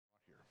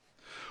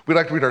We'd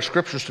like to read our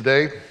scriptures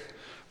today.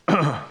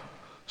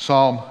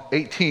 Psalm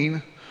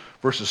 18,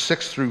 verses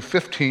 6 through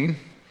 15.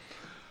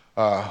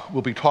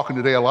 We'll be talking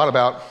today a lot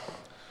about,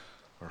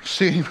 or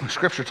seeing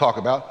scripture talk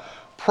about,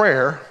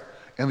 prayer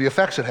and the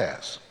effects it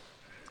has.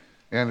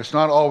 And it's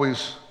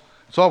always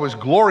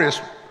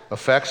glorious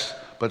effects,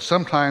 but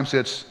sometimes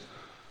it's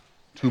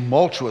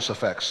tumultuous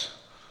effects.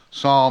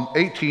 Psalm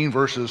 18,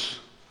 verses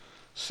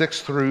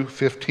 6 through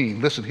 15.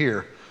 Listen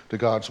here to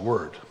God's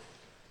word.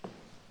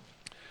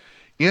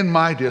 In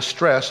my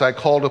distress, I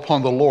called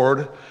upon the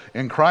Lord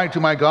and cried to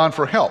my God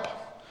for help.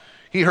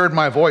 He heard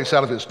my voice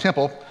out of his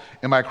temple,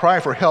 and my cry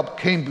for help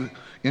came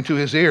into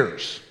his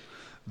ears.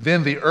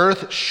 Then the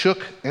earth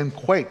shook and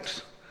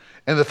quaked,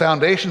 and the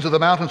foundations of the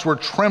mountains were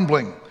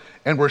trembling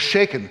and were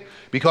shaken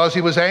because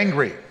he was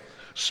angry.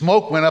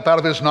 Smoke went up out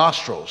of his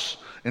nostrils,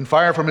 and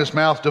fire from his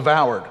mouth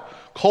devoured.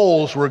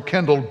 Coals were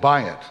kindled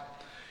by it.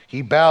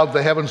 He bowed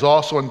the heavens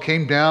also and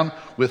came down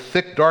with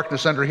thick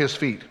darkness under his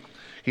feet.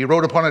 He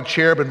rode upon a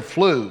cherub and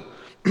flew,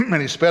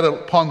 and he sped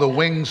upon the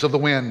wings of the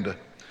wind.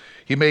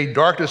 He made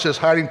darkness his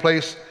hiding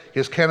place,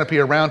 his canopy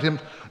around him,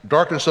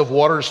 darkness of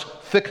waters,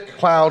 thick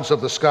clouds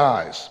of the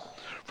skies.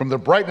 From the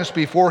brightness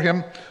before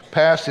him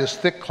passed his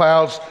thick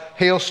clouds,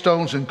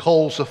 hailstones and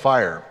coals of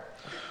fire.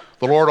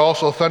 The Lord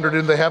also thundered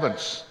in the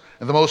heavens,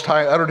 and the Most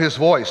High uttered his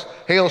voice,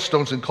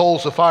 hailstones and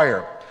coals of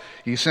fire.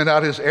 He sent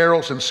out his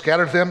arrows and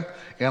scattered them,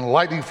 and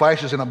lightning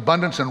flashes in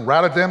abundance and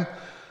routed them.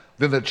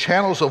 Then the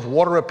channels of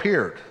water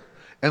appeared,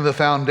 and the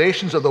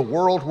foundations of the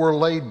world were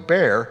laid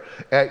bare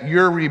at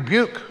your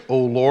rebuke, O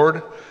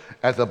Lord,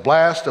 at the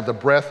blast of the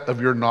breath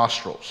of your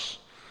nostrils.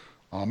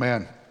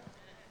 Amen.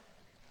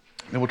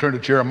 Then we'll turn to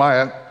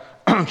Jeremiah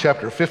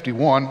chapter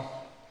 51.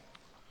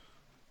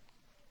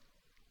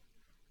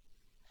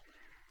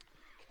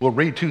 We'll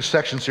read two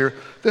sections here.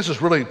 This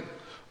is really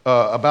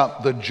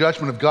about the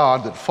judgment of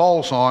God that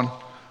falls on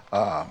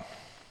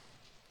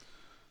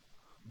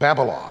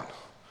Babylon.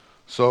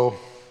 So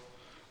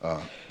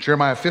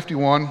Jeremiah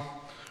 51,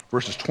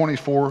 verses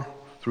 24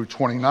 through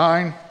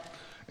 29,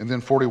 and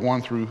then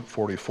 41 through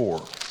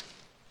 44.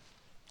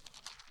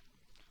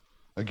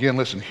 Again,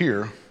 listen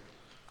here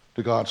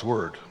to God's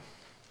word.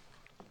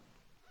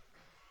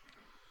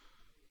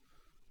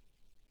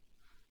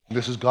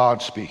 This is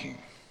God speaking.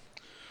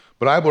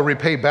 But I will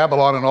repay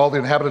Babylon and all the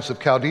inhabitants of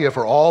Chaldea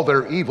for all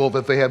their evil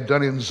that they have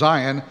done in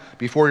Zion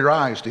before your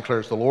eyes,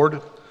 declares the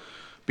Lord.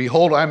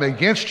 Behold, I am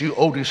against you,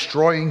 O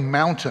destroying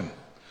mountain,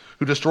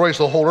 who destroys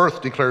the whole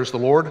earth, declares the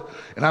Lord.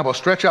 And I will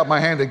stretch out my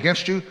hand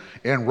against you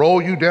and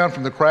roll you down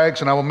from the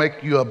crags, and I will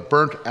make you a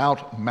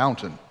burnt-out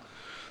mountain.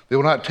 They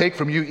will not take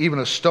from you even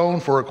a stone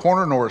for a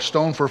corner, nor a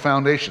stone for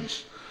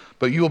foundations.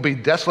 But you will be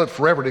desolate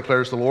forever,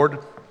 declares the Lord.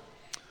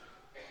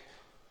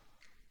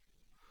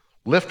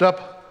 Lift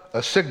up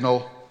a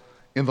signal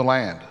in the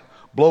land.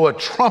 Blow a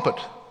trumpet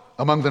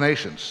among the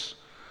nations.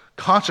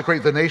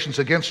 Consecrate the nations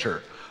against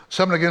her.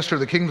 Summon against her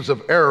the kingdoms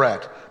of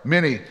Ararat,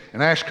 Minni,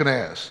 and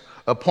Ashkenaz.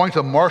 Appoint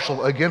a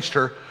marshal against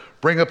her.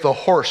 Bring up the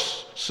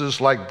horses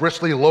like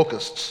bristly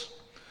locusts.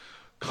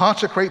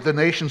 Consecrate the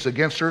nations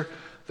against her,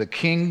 the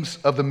kings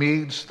of the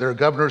Medes, their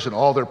governors and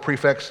all their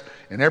prefects,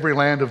 in every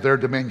land of their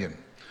dominion.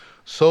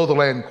 So the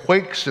land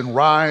quakes and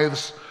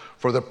writhes,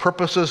 for the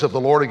purposes of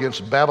the Lord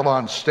against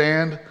Babylon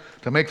stand,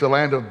 to make the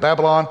land of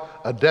Babylon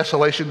a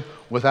desolation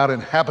without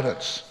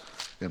inhabitants.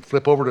 And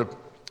flip over to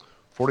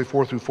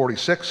 44 through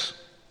 46.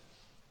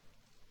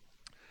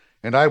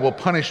 And I will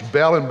punish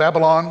Bel in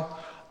Babylon.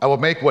 I will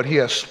make what he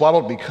has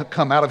swallowed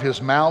come out of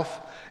his mouth,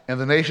 and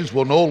the nations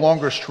will no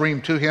longer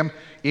stream to him.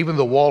 Even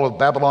the wall of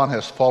Babylon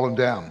has fallen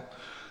down.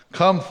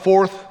 Come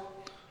forth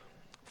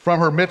from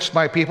her midst,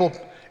 my people,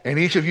 and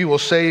each of you will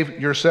save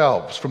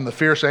yourselves from the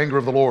fierce anger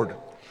of the Lord.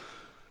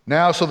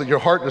 Now, so that your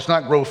heart does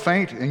not grow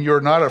faint, and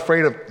you're not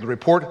afraid of the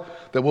report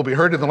that will be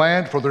heard in the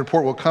land, for the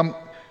report will come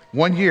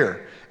 1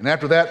 year, and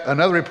after that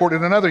another report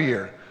in another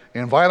year,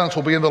 and violence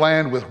will be in the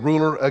land with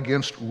ruler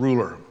against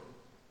ruler.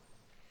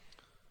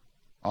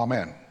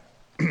 Amen.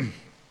 And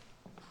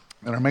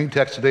our main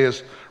text today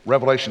is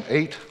Revelation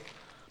 8,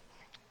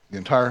 the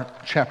entire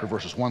chapter,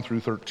 verses 1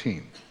 through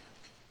 13.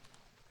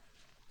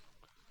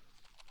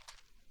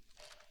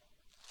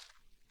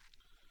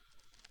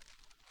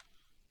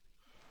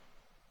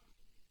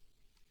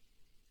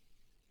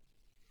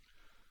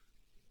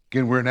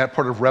 Again, we're in that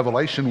part of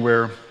Revelation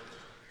where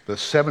the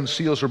 7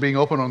 seals are being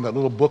opened on that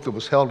little book that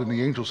was held in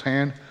the angel's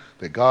hand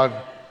that God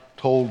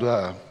told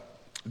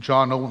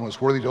John no one was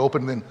worthy to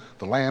open. Then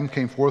the Lamb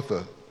came forth,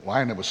 the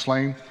lion that was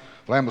slain.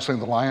 The Lamb was slain,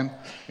 the lion,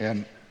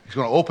 and he's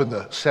going to open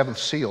the 7th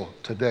seal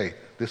today.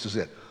 This is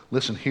it.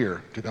 Listen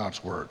here to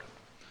God's word.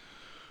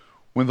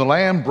 When the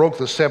Lamb broke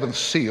the 7th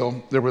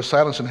seal, there was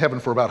silence in heaven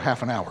for about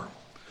half an hour.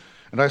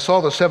 And I saw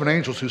the 7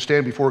 angels who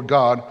stand before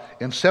God,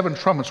 and 7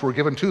 trumpets were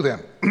given to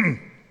them.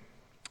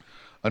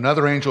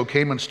 Another angel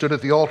came and stood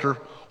at the altar,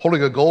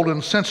 holding a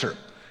golden censer,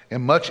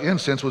 and much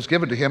incense was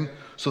given to him,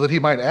 so that he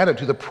might add it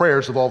to the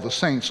prayers of all the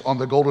saints on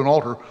the golden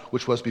altar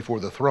which was before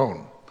the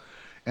throne.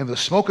 And the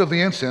smoke of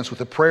the incense with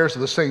the prayers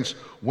of the saints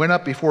went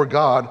up before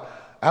God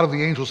out of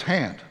the angel's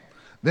hand.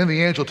 Then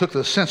the angel took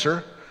the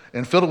censer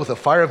and filled it with the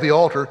fire of the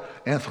altar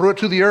and threw it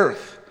to the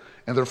earth.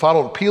 And there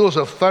followed peals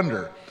of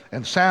thunder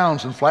and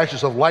sounds and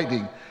flashes of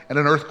lightning and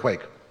an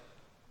earthquake.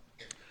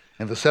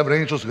 And the 7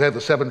 angels who had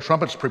the 7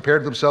 trumpets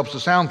prepared themselves to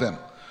sound them.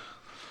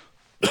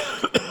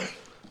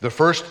 The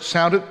first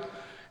sounded,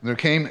 and there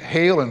came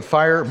hail and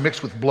fire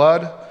mixed with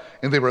blood,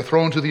 and they were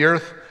thrown to the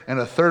earth, and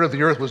a third of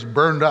the earth was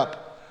burned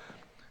up,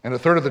 and a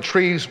third of the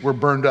trees were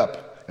burned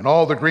up, and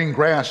all the green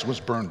grass was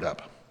burned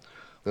up.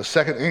 The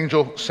second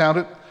angel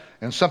sounded,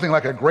 and something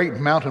like a great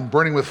mountain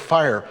burning with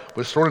fire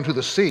was thrown into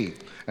the sea,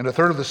 and a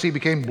third of the sea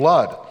became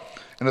blood,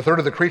 and a third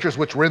of the creatures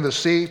which were in the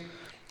sea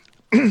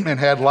and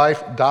had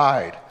life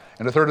died,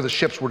 and a third of the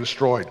ships were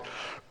destroyed.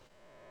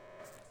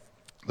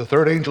 The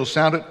third angel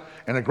sounded,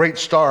 and a great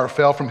star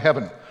fell from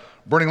heaven,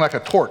 burning like a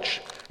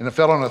torch, and it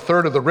fell on a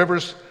third of the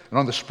rivers and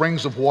on the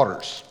springs of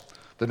waters.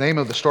 The name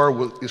of the star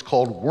is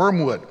called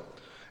Wormwood,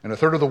 and a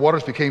third of the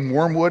waters became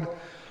wormwood,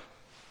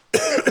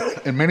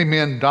 and many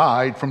men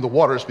died from the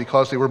waters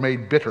because they were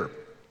made bitter.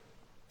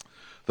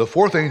 The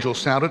fourth angel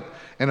sounded,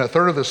 and a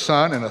third of the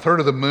sun, and a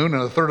third of the moon,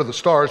 and a third of the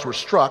stars were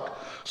struck,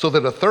 so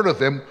that a third of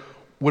them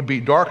would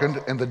be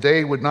darkened, and the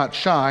day would not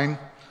shine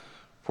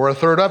for a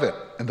third of it,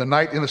 and the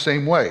night in the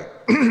same way.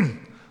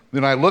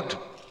 Then I looked,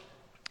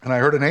 and I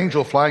heard an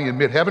angel flying in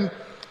mid-heaven,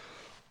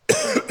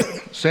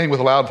 saying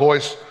with a loud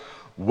voice,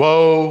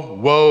 "Woe,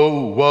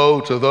 woe, woe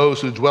to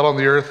those who dwell on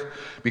the earth,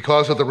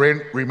 because of the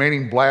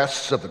remaining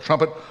blasts of the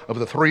trumpet of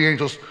the 3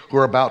 angels who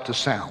are about to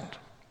sound."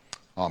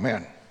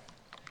 Amen.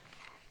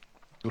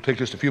 We'll take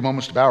just a few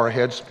moments to bow our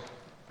heads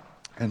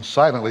and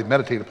silently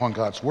meditate upon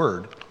God's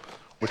word,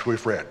 which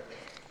we've read.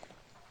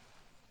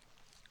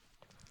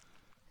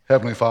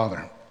 Heavenly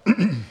Father,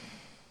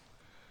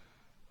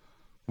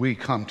 we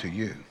come to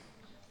you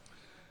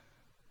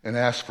and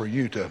ask for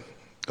you to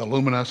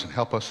illumine us and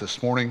help us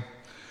this morning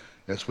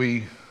as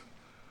we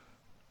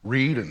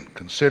read and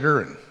consider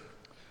and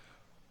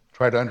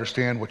try to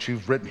understand what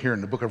you've written here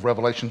in the book of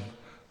Revelation,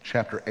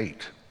 chapter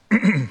 8.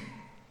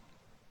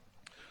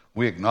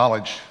 We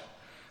acknowledge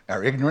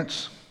our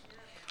ignorance,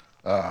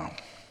 but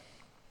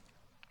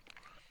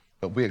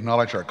we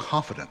acknowledge our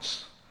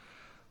confidence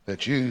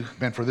that you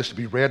meant for this to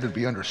be read and to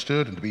be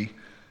understood and to be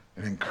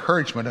an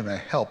encouragement and a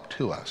help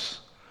to us.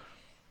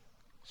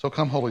 So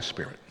come, Holy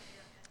Spirit,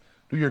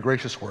 do your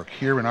gracious work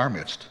here in our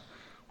midst.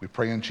 We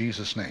pray in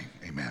Jesus' name,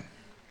 amen.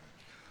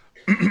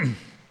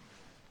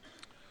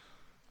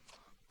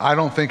 I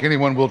don't think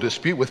anyone will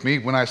dispute with me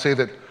when I say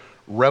that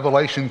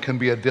Revelation can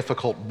be a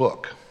difficult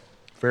book.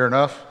 Fair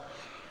enough?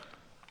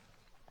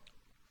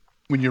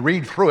 When you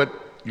read through it,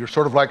 you're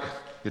sort of like,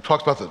 it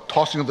talks about the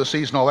tossing of the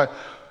seas and all that.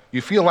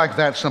 You feel like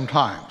that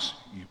sometimes.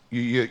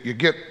 You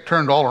get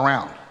turned all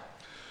around.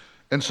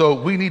 And so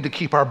we need to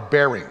keep our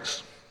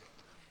bearings.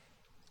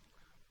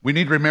 We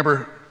need to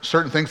remember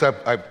certain things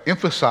I've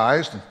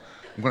emphasized.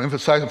 I'm going to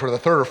emphasize them for the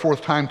 3rd or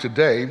 4th time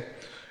today, here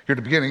at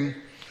the beginning.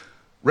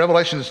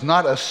 Revelation is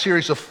not a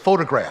series of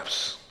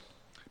photographs,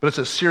 but it's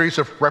a series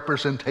of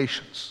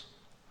representations.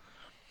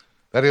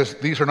 That is,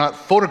 these are not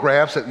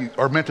photographs that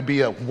are meant to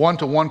be a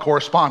one-to-one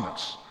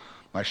correspondence.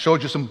 I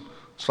showed you some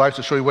slides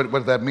to show you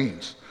what that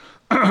means.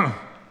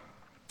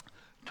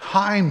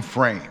 Time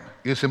frame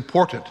is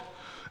important.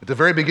 At the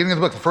very beginning of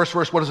the book, the first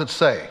verse, what does it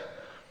say?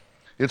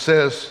 It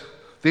says,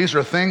 these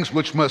are things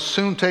which must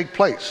soon take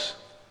place.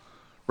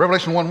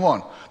 Revelation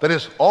 1:1. That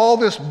is, all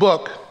this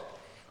book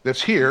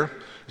that's here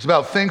is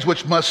about things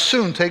which must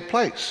soon take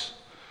place.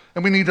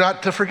 And we need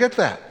not to forget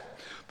that.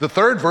 The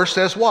 3rd verse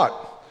says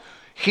what?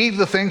 Heed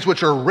the things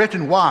which are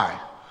written. Why?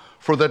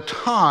 For the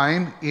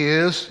time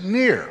is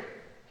near.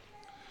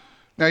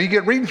 Now you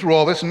get reading through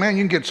all this, and man,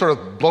 you can get sort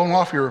of blown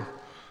off your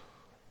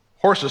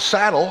horse's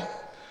saddle,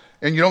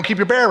 and you don't keep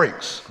your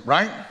bearings,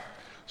 right?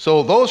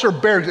 So those are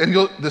bearings, and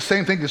the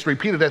same thing is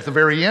repeated at the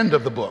very end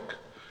of the book,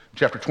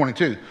 chapter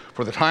 22.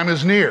 For the time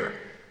is near,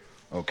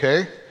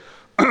 okay?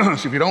 So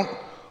if you don't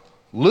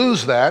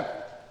lose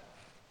that,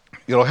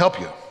 it'll help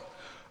you.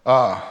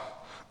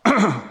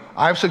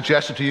 I've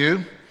suggested to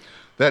you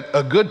that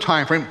a good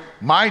time frame,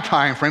 my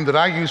time frame that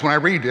I use when I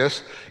read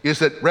this, is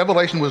that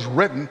Revelation was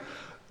written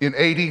in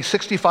AD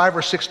 65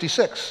 or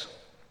 66.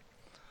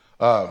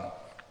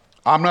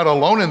 I'm not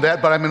alone in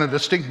that, but I'm in a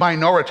distinct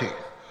minority.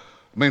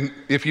 I mean,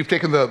 if you've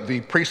taken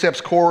the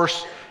precepts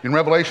course in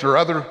Revelation or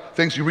other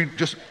things, you read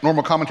just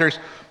normal commentaries,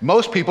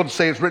 most people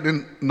say it's written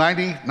in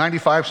 90,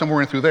 95,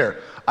 somewhere in through there.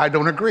 I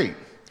don't agree.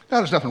 Now,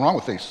 there's nothing wrong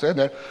with they said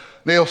that.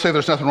 They'll say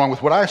there's nothing wrong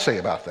with what I say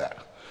about that.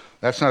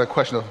 That's not a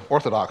question of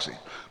orthodoxy.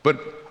 But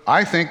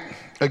I think,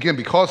 again,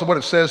 because of what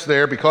it says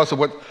there, because of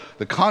what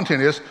the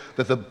content is,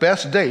 that the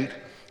best date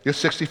is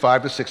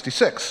 65 to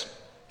 66.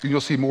 And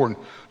you'll see more in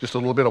just a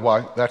little bit of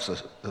why that's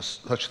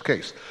such the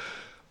case.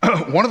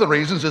 One of the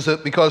reasons is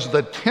that because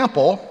the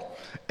temple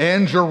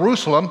and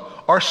Jerusalem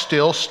are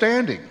still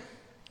standing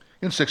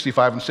in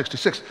 65 and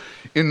 66.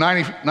 In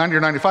 90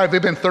 or 95,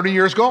 they've been 30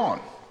 years gone,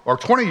 or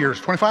 20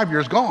 years, 25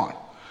 years gone.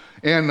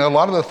 And a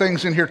lot of the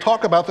things in here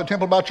talk about the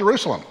temple, about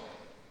Jerusalem.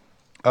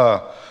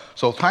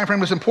 So time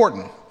frame is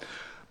important.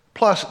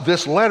 Plus,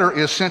 this letter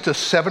is sent to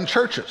 7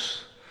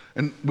 churches.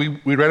 And we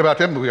read about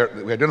them, we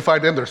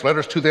identified them, there's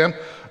letters to them.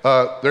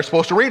 They're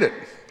supposed to read it.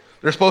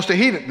 They're supposed to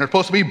heed it, and they're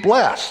supposed to be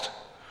blessed.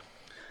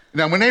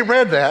 Now, when they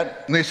read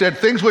that, and they said,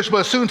 things which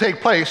must soon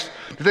take place,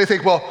 did they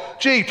think, well,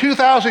 gee,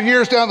 2,000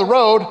 years down the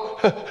road,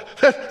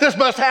 this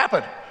must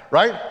happen,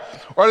 right?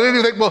 Or did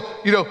they think, well,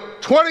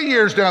 20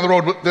 years down the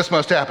road, this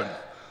must happen?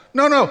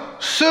 No,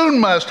 soon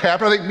must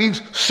happen, I think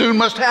means soon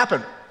must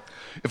happen.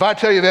 If I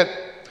tell you that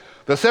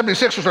the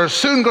 76ers are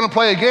soon going to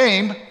play a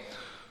game,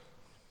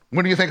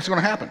 when do you think it's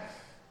going to happen?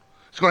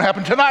 It's going to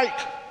happen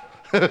tonight.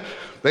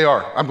 They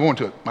are. I'm going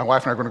to it. My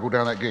wife and I are going to go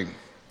down that game.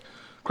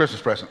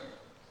 Christmas present.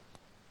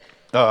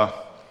 But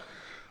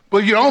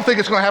you don't think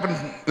it's going to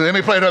happen. They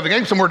may play another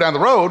game somewhere down the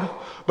road,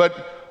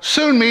 but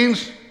soon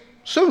means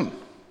soon.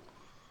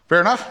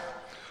 Fair enough?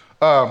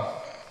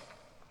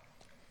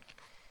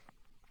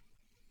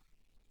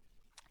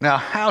 Now,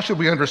 how should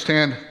we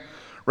understand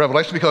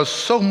Revelation? Because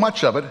so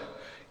much of it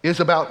is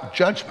about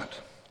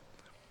judgment.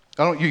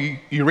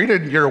 You read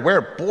it and you're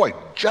aware, boy,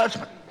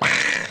 judgment,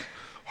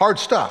 hard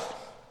stuff.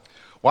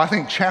 Well, I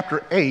think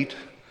chapter 8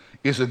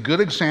 is a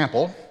good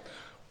example,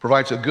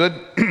 provides a good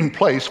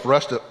place for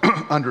us to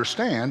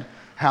understand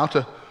how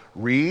to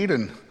read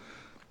and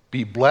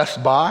be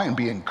blessed by and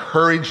be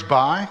encouraged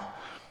by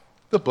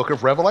the book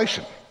of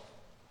Revelation.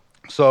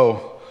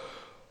 So,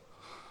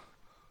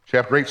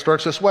 chapter 8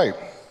 starts this way.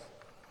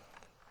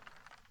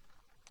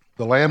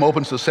 The Lamb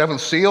opens the 7th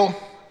seal.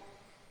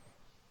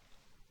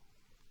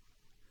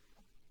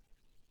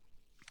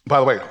 By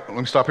the way, let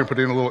me stop here and put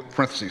in a little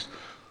parentheses.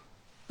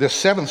 This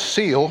 7th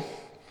seal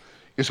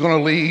is going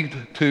to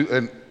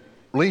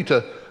lead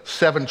to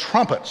 7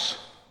 trumpets.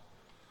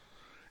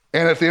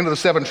 And at the end of the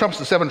 7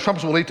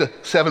 trumpets will lead to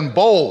 7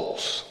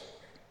 bowls.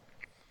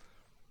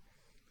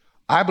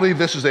 I believe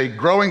this is a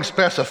growing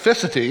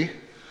specificity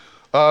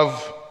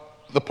of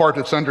the part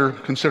that's under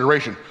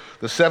consideration.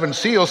 The 7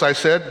 seals, I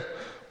said,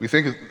 we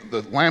think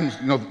the Lamb's,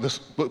 this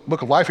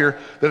book of life here,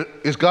 that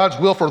is God's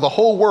will for the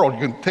whole world. You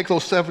can take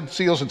those 7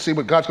 seals and see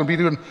what God's going to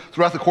be doing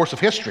throughout the course of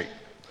history.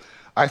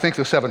 I think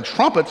the 7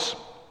 trumpets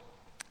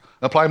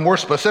apply more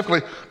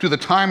specifically to the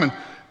time and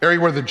area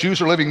where the Jews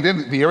are living,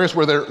 then the areas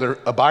where they're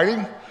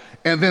abiding,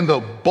 and then the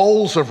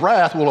bowls of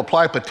wrath will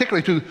apply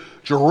particularly to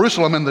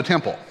Jerusalem and the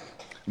temple.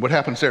 What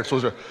happens there? So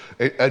there's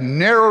a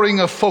narrowing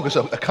of focus,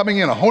 a coming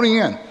in, a honing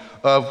in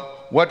of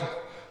what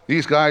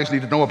these guys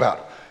need to know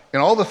about.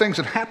 And all the things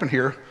that happen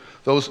here,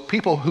 those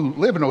people who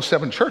live in those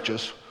 7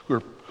 churches, who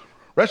are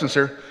residents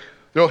there,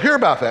 they'll hear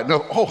about that and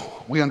they'll,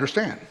 oh, we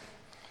understand.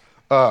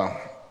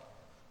 But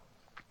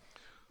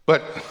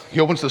he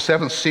opens the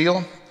 7th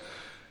seal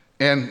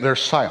and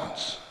there's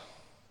silence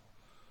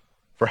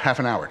for half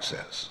an hour, it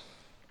says.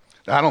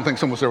 Now, I don't think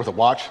someone was there with a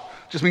watch.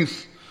 It just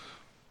means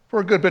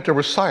for a good bit there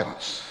was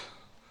silence.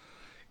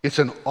 It's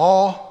an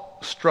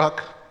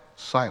awe-struck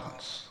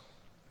silence.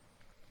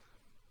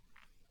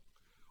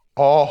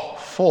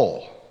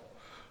 Awful,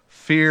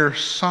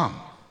 fearsome.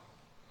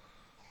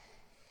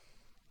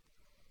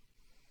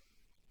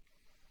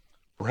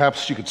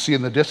 Perhaps you could see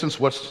in the distance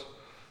what's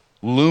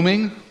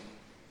looming,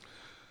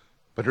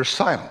 but there's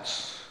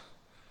silence.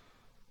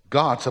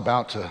 God's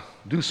about to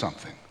do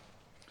something.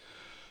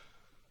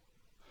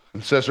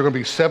 It says there are going to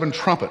be 7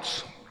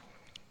 trumpets.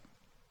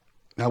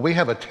 Now we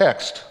have a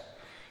text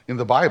in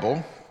the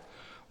Bible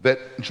that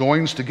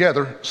joins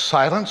together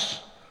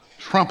silence,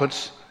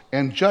 trumpets,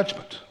 and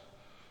judgment.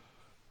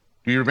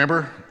 Do you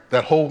remember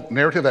that whole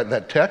narrative,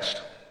 that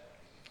text?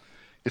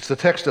 It's the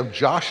text of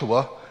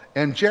Joshua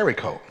and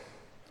Jericho.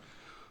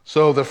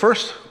 So the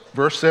first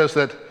verse says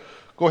that,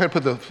 go ahead and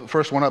put the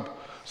first one up,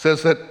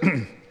 says that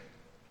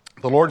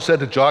the Lord said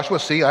to Joshua,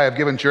 see, I have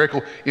given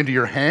Jericho into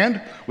your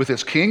hand with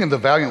its king and the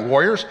valiant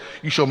warriors.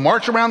 You shall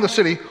march around the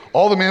city,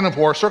 all the men of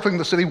war, circling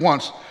the city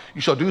once.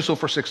 You shall do so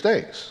for 6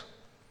 days.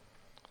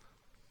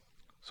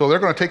 So they're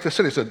going to take the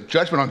city. It's a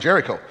judgment on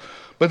Jericho.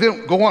 But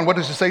then go on, what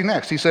does it say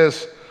next? He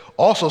says,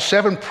 also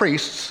 7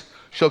 priests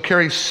shall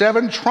carry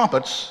 7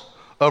 trumpets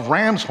of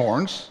ram's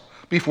horns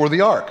before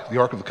the ark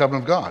of the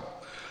covenant of God.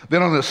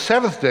 Then on the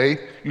 7th day,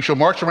 you shall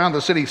march around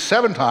the city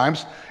 7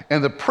 times,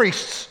 and the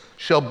priests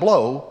shall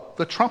blow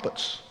the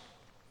trumpets.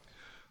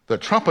 The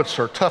trumpets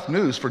are tough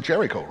news for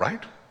Jericho,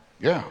 right?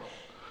 Yeah.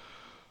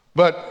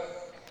 But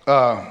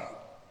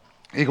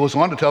he goes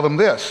on to tell them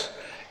this.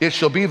 It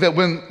shall be that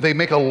when they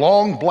make a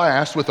long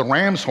blast with the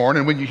ram's horn,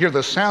 and when you hear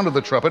the sound of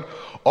the trumpet,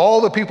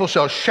 all the people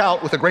shall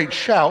shout with a great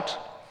shout,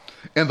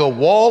 and the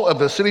wall of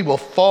the city will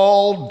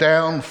fall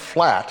down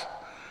flat,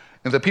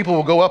 and the people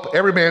will go up,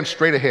 every man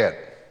straight ahead.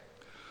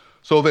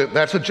 So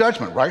that's a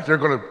judgment, right? They're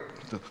going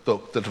to,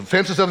 the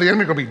defenses of the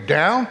enemy are going to be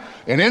down,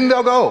 and in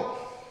they'll go.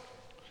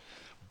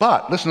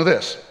 But listen to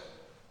this.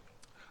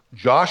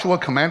 Joshua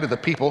commanded the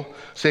people,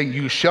 saying,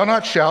 you shall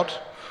not shout,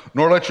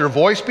 nor let your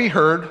voice be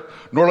heard,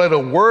 nor let a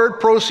word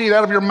proceed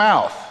out of your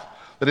mouth.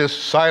 That is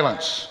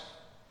silence.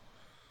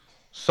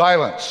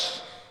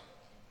 Silence.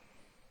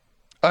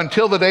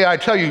 Until the day I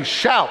tell you,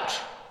 shout,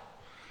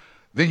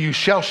 then you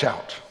shall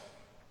shout.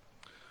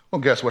 Well,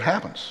 guess what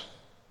happens?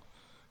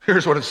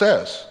 Here's what it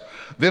says.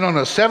 Then on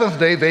the seventh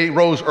day, they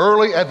rose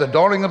early at the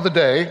dawning of the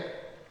day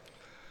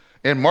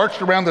and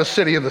marched around the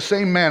city in the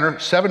same manner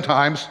 7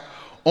 times.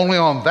 Only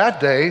on that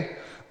day,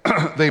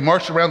 they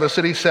marched around the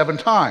city 7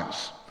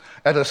 times.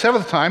 At the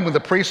 7th time, when the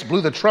priests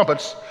blew the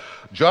trumpets,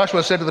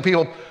 Joshua said to the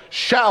people,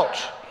 "Shout,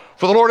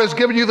 for the Lord has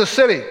given you the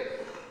city."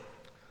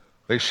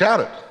 They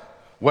shouted.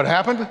 What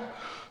happened?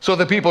 So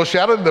the people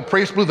shouted, and the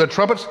priests blew the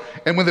trumpets,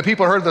 and when the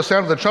people heard the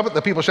sound of the trumpet,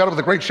 the people shouted with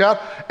a great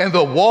shout, and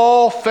the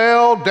wall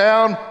fell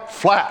down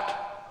flat.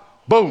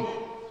 Boom.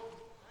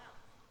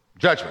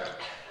 Judgment.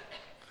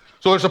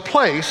 So there's a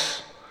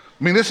place,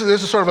 I mean, this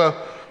is sort of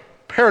a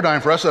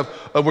paradigm for us of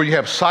where you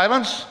have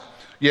silence,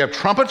 you have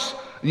trumpets,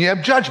 and you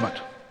have judgment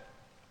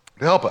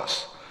to help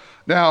us.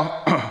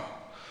 Now,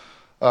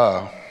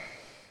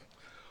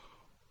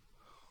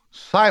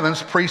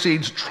 silence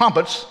precedes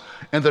trumpets,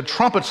 and the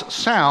trumpets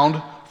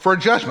sound for a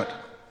judgment.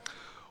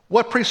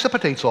 What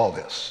precipitates all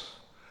this?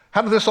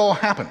 How did this all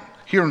happen?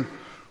 Here in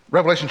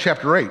Revelation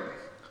chapter 8,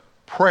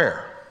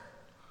 prayer.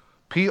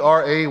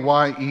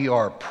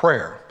 Prayer,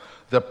 prayer.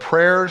 The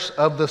prayers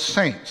of the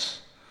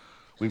saints.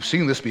 We've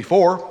seen this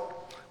before,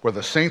 where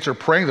the saints are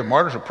praying, the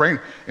martyrs are praying,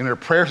 and their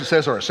prayers, it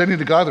says, are ascending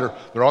to God.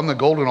 They're on the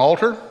golden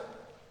altar.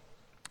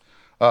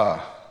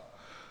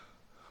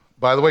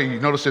 By the way, you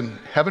notice in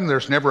heaven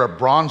there's never a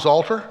bronze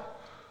altar.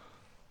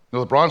 You know,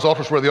 the bronze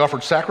altar is where they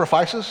offered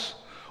sacrifices.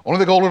 Only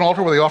the golden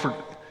altar where they offered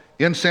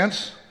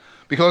incense,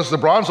 because the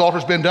bronze altar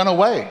has been done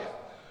away.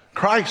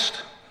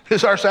 Christ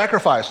is our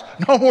sacrifice.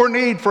 No more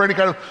need for any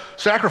kind of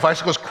sacrifice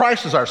because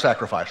Christ is our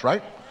sacrifice,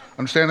 right?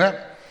 Understand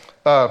that?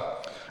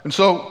 And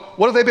so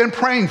what have they been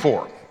praying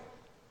for?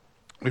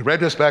 We read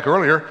this back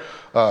earlier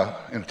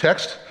in the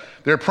text.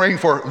 They're praying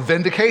for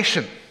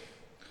vindication.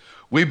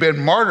 We've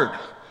been martyred.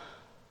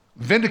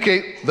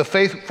 Vindicate the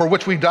faith for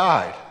which we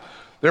died.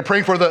 They're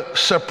praying for the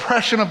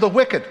suppression of the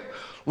wicked.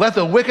 Let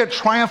the wicked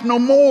triumph no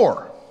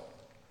more.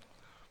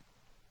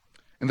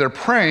 And they're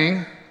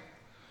praying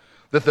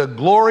that the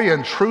glory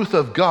and truth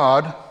of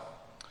God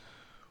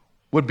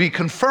would be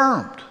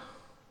confirmed.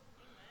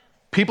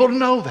 People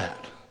know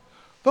that.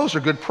 Those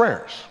are good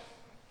prayers.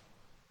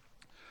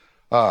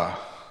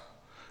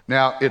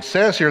 Now, it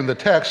says here in the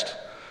text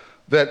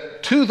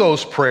that to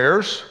those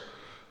prayers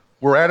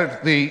were added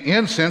the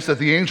incense that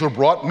the angel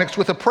brought mixed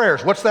with the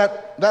prayers. What's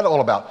that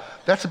all about?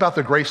 That's about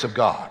the grace of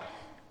God.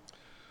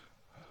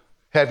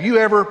 Have you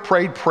ever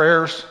prayed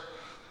prayers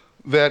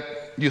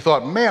that you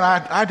thought, man,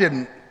 I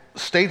didn't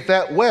state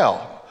that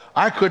well.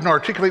 I couldn't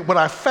articulate what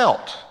I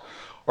felt.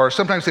 Or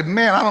sometimes say,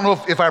 man, I don't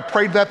know if I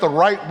prayed that the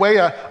right way.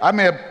 I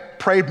may have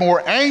prayed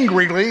more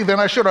angrily than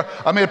I should. Or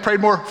I may have prayed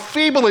more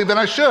feebly than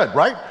I should,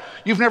 right?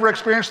 You've never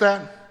experienced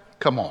that?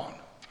 Come on.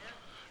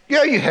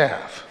 Yeah, you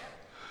have.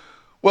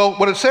 Well,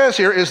 what it says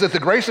here is that the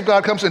grace of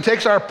God comes and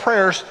takes our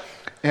prayers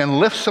and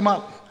lifts them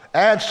up,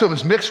 adds to them,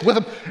 is mixed with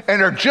them,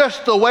 and they're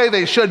just the way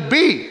they should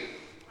be.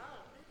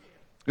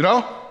 You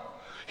know?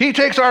 He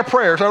takes our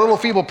prayers, our little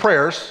feeble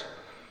prayers,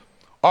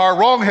 our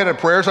wrong-headed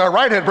prayers, our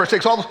right-headed prayers,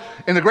 takes all those,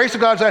 and the grace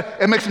of God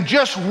and makes them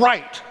just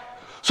right.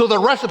 So the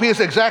recipe is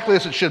exactly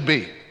as it should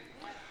be.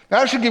 Now,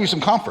 that should give you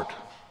some comfort.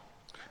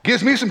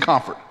 Gives me some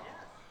comfort.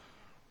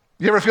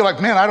 You ever feel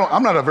like, man,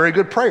 I'm not a very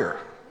good prayer?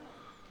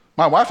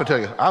 My wife will tell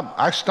you,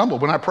 I stumble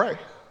when I pray.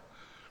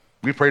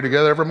 We pray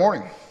together every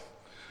morning.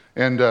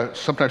 And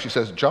sometimes she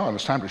says, John,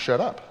 it's time to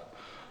shut up.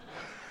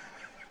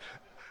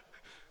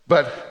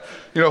 But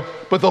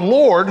the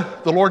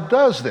Lord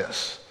does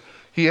this.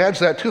 He adds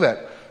that to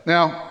that.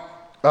 Now,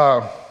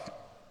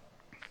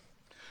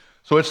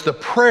 so it's the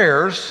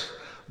prayers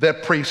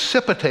that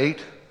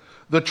precipitate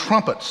the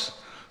trumpets.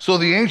 So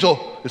the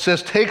angel, it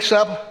says, takes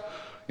up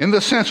in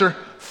the censer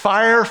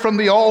fire from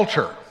the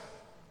altar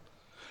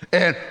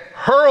and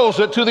hurls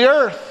it to the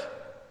earth.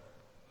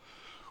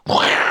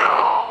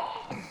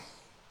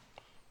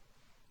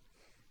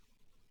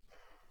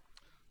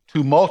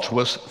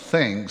 Tumultuous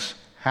things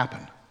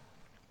happen.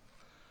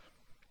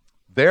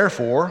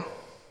 Therefore,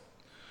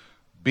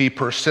 be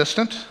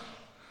persistent,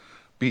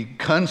 be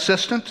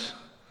consistent,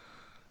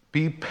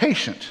 be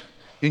patient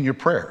in your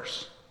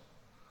prayers.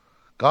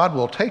 God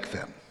will take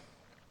them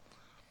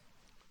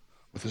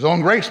with his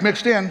own grace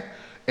mixed in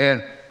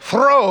and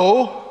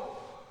throw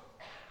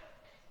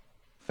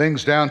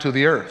things down to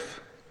the earth.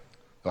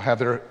 They'll have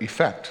their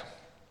effect.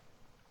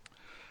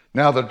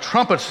 Now the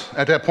trumpets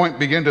at that point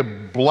begin to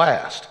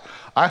blast.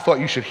 I thought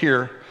you should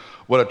hear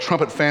what a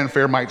trumpet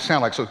fanfare might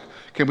sound like. So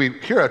can we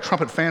hear a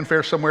trumpet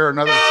fanfare somewhere or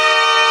another?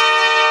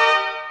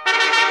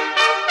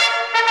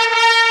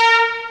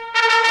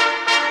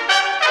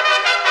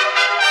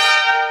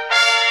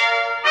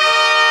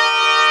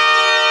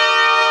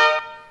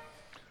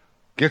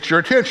 Gets your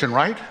attention,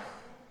 right?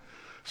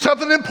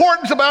 Something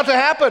important's about to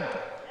happen,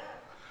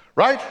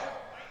 right?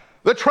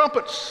 The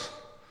trumpets,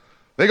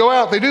 they go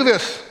out, they do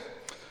this.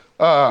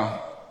 The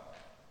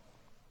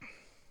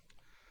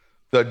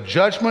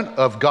judgment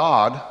of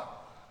God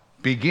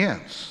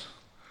begins.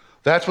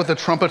 That's what the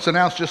trumpets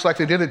announced, just like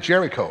they did at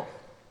Jericho.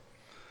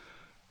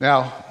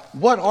 Now,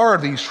 what are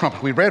these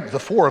trumpets? We read the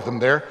 4 of them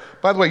there.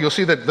 By the way, you'll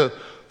see that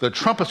the the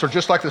trumpets are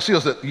just like the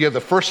seals. That you have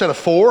the first set of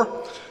 4, and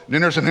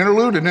then there's an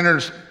interlude, and then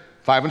there's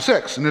 5 and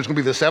 6, and there's going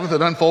to be the 7th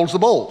that unfolds the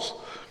bowls.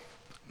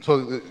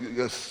 So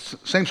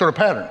same sort of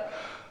pattern.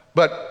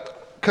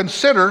 But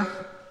consider,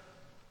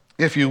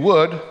 if you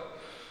would,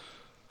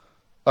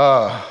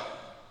 the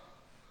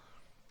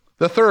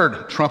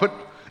 3rd trumpet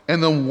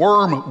and the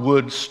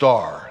wormwood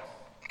star.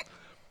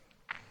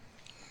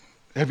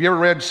 Have you ever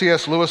read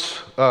C.S.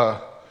 Lewis,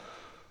 the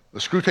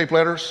Screwtape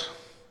Letters?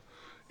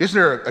 Isn't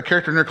there a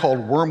character in there called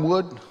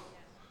Wormwood?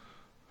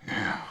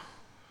 Yeah.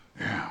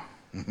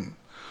 Mm-hmm.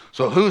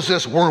 So who's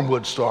this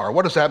wormwood star?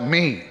 What does that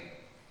mean?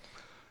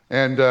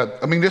 And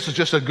this is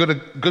just a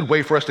good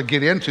way for us to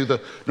get into the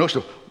notion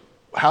of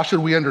how should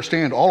we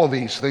understand all of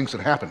these things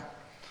that happen.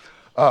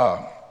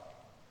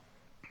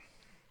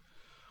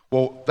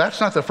 Well, that's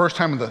not the first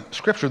time in the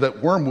scripture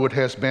that wormwood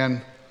has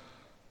been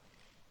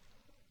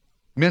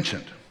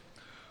mentioned.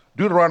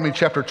 Deuteronomy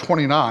chapter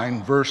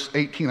 29, verse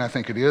 18, I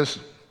think it is,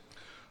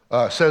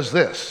 says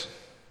this.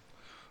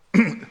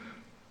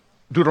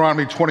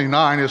 Deuteronomy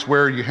 29 is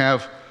where you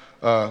have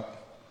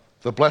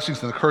the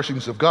blessings and the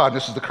cursings of God.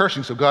 This is the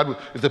cursings of God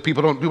if the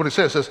people don't do what it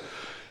says. It says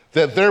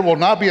that there will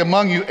not be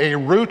among you a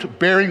root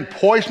bearing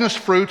poisonous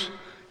fruit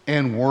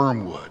and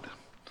wormwood.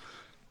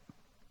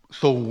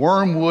 So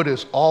wormwood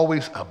is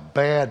always a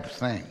bad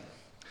thing.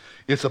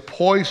 It's a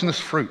poisonous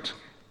fruit.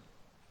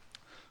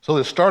 So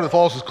the star that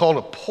falls is called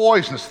a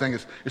poisonous thing.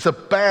 It's a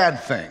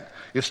bad thing.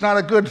 It's not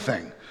a good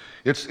thing.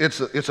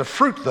 It's a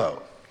fruit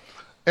though.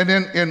 And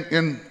then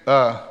in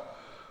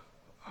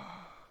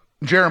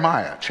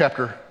Jeremiah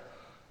chapter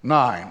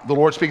 9, the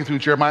Lord speaking through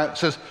Jeremiah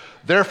says,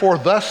 therefore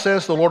thus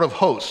says the Lord of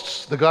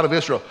hosts, the God of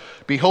Israel,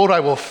 behold,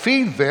 I will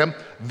feed them,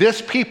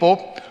 this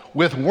people,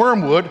 with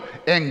wormwood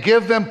and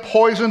give them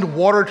poisoned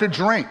water to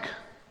drink.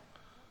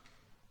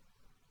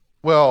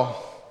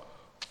 Well,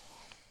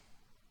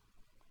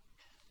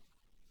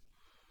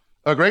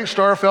 a great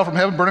star fell from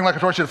heaven, burning like a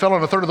torch. It fell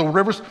on 1/3 of the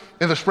rivers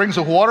in the springs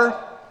of water,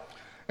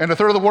 and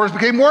 1/3 of the waters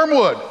became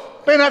wormwood.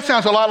 Man, that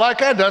sounds a lot like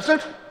that,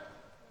 doesn't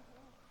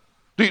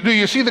it? Do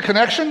you see the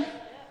connection?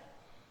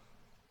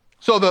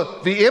 So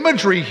the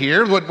imagery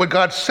here, what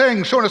God's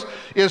saying, showing us,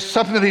 is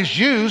something that he's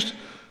used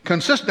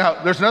consistent.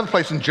 Now, there's another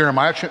place in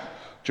Jeremiah,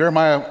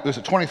 is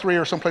it 23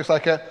 or someplace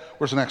like that?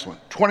 Where's the next one?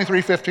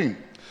 23:15.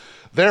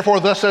 Therefore,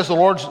 thus says the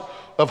Lord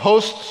of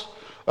hosts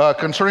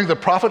concerning the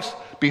prophets,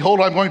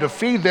 behold, I'm going to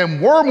feed them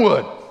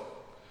wormwood.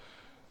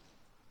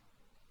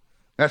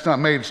 That's not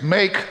made, it's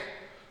make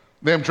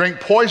them drink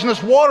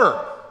poisonous water.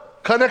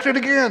 Connected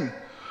again.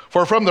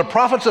 For from the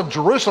prophets of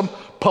Jerusalem,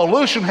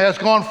 pollution has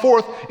gone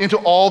forth into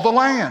all the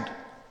land.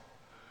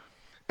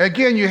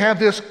 Again, you have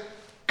this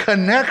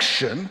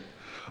connection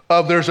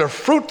of there's a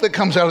fruit that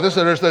comes out of this,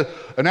 and there's a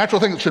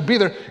natural thing that should be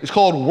there. It's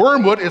called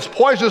wormwood. It's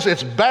poisonous,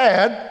 it's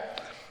bad,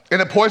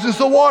 and it poisons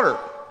the water.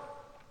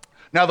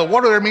 Now, the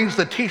water there means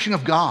the teaching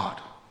of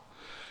God.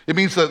 It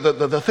means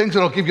the things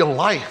that will give you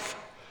life.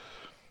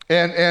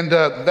 And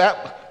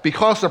that,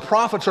 because the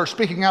prophets are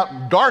speaking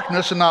out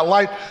darkness and not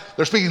light,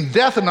 they're speaking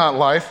death and not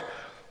life,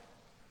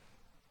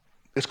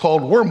 it's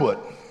called wormwood.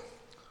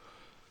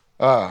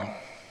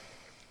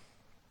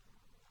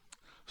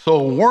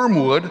 So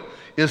wormwood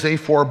is a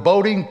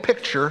foreboding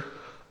picture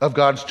of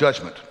God's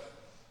judgment.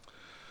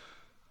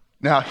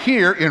 Now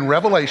here in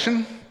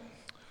Revelation,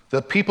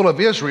 the people of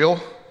Israel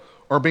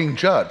are being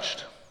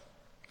judged.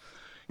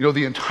 You know,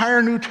 the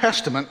entire New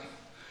Testament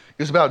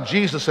is about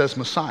Jesus as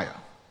Messiah.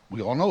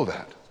 We all know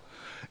that.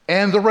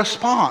 And the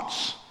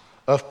response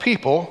of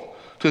people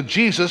to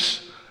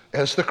Jesus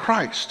as the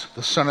Christ,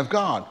 the Son of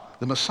God,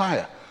 the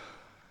Messiah.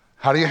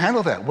 How do you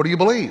handle that? What do you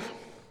believe?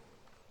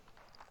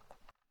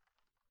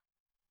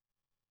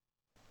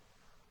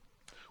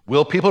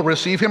 Will people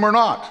receive him or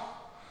not?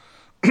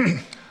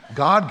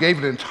 God gave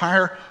an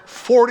entire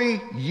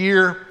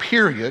 40-year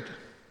period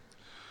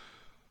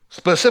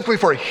specifically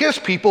for his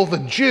people, the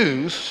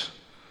Jews,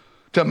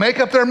 to make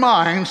up their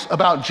minds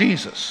about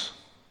Jesus.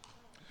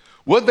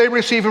 Would they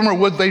receive him or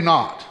would they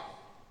not?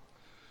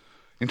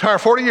 Entire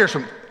 40 years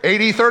from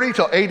AD 30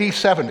 till AD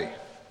 70.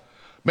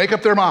 Make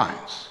up their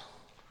minds.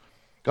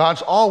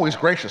 God's always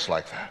gracious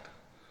like that.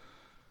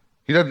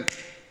 You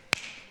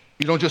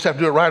don't just have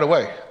to do it right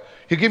away.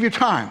 He'll give you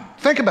time.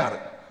 Think about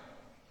it.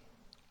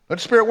 Let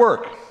the Spirit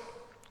work.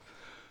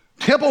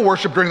 Temple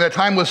worship during that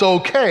time was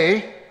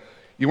okay.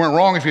 You weren't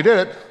wrong if you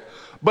did it,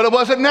 but it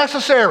wasn't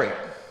necessary.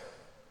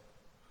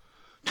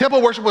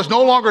 Temple worship was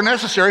no longer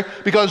necessary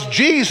because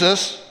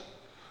Jesus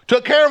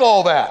took care of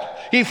all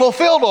that. He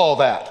fulfilled all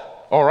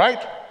that, all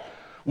right?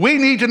 We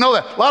need to know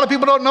that. A lot of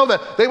people don't know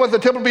that. They want the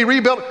temple to be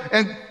rebuilt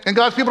and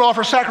God's people to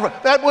offer sacrifice.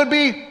 That would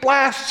be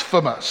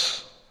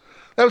blasphemous.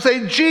 That would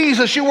say,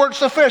 Jesus, you weren't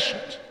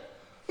sufficient.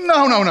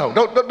 No.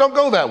 Don't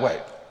go that way.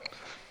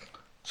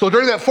 So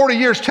during that 40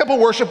 years, temple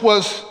worship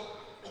was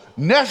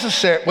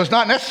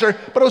not necessary,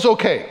 but it was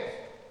okay.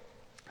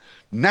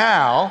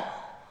 Now,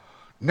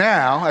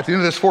 at the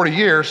end of this 40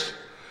 years,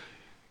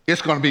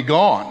 it's going to be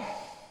gone.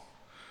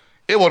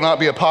 It will not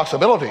be a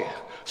possibility.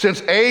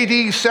 Since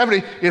AD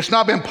 70, it's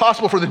not been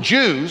possible for the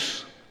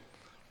Jews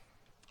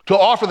to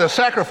offer the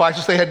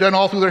sacrifices they had done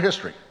all through their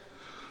history.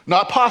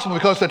 Not possible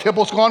because the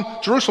temple's gone,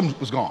 Jerusalem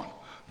was gone.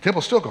 The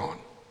temple's still gone.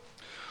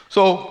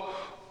 So,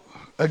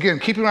 again,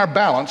 keeping our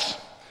balance,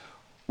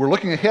 we're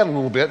looking ahead a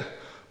little bit,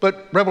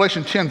 but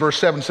Revelation 10 verse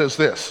 7 says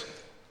this.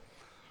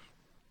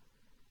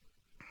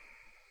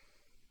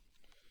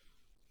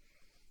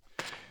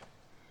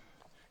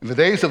 In the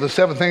days of the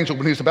seventh angel,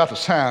 when he's about to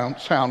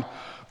sound,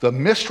 the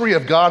mystery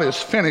of God is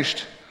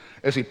finished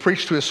as he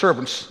preached to his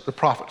servants, the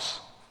prophets.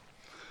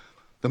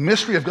 The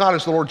mystery of God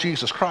is the Lord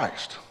Jesus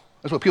Christ.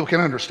 That's what people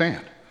can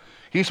understand.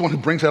 He's the one who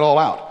brings that all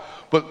out.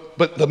 But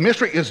the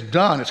mystery is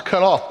done. It's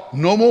cut off.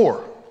 No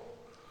more.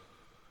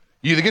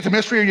 You either get the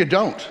mystery or you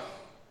don't.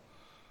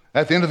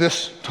 At the end of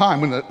this time,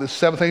 when the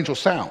seventh angel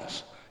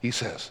sounds, he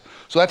says.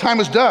 So that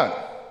time is done.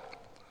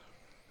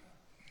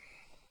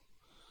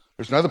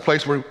 There's another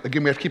place where,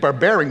 again, we have to keep our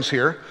bearings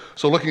here.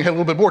 So looking ahead a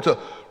little bit more to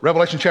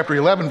Revelation chapter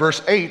 11,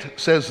 verse 8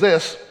 says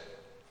this.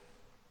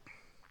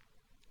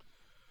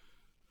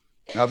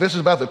 Now, this is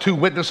about the two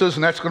witnesses,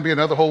 and that's going to be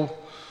another whole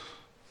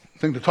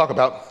thing to talk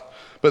about.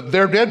 But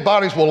their dead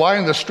bodies will lie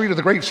in the street of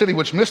the great city,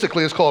 which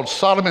mystically is called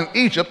Sodom and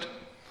Egypt.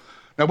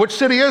 Now, which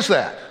city is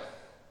that?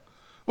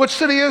 Which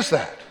city is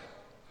that?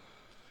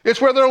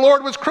 It's where their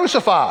Lord was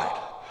crucified.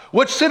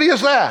 Which city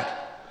is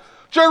that?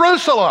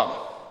 Jerusalem.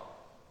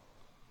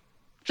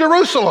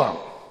 Jerusalem.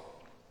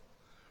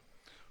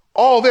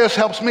 All this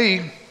helps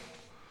me.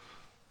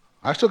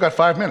 I still got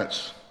 5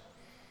 minutes.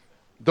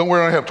 Don't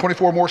worry, I have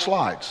 24 more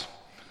slides.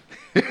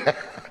 It's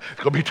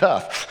going to be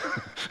tough.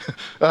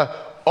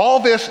 All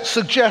this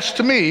suggests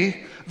to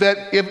me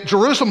that if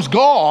Jerusalem's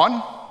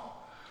gone,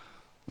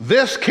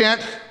 this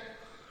can't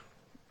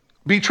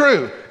be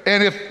true.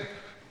 And if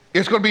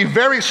it's going to be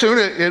very soon,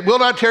 it will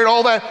not tear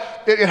all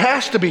that. It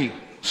has to be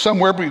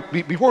somewhere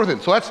before then.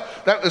 So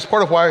that is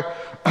part of why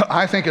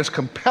I think it's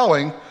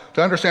compelling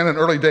to understand an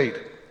early date.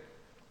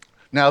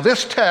 Now,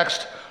 this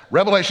text,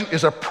 Revelation,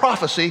 is a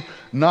prophecy,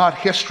 not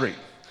history.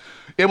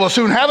 It will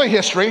soon have a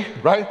history,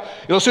 right?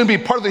 It'll soon be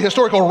part of the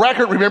historical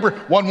record. Remember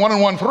 1:1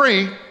 and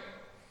 1:3.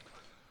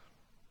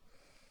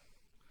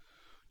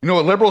 You know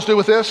what liberals do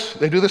with this?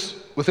 They do this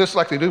with this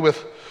like they do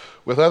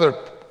with other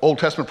Old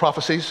Testament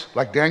prophecies,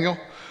 like Daniel.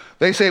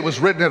 They say it was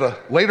written at a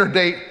later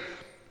date,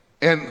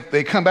 and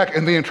they come back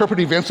and they interpret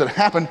events that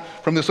happened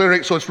from this later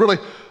date. So it's really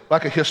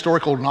like a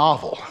historical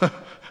novel.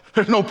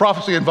 There's no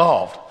prophecy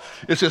involved.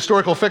 It's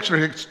historical fiction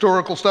or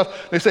historical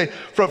stuff. They say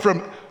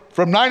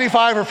from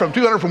 95 or from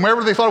 200, from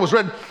wherever they thought it was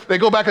written, they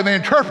go back and they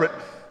interpret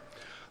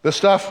the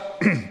stuff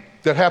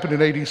that happened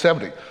in AD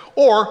 70.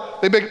 Or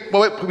they make,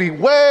 well, it could be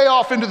way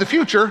off into the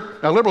future.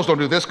 Now, liberals don't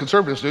do this,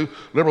 conservatives do.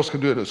 Liberals can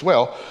do it as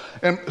well.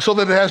 And so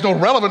that it has no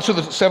relevance to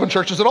the seven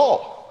churches at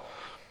all,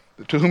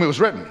 to whom it was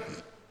written.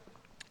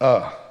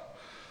 Now,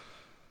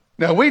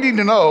 we need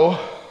to know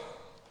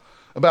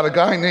about a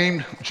guy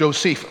named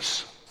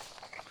Josephus.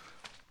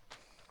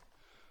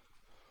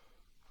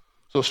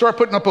 So start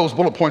putting up those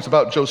bullet points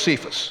about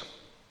Josephus.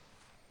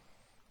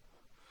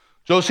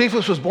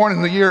 Josephus was born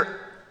in the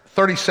year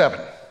 37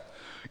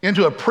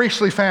 into a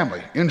priestly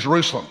family in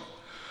Jerusalem.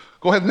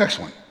 Go ahead, the next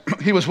one.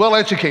 He was well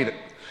educated,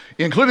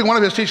 including one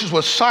of his teachers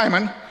was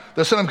Simon,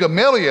 the son of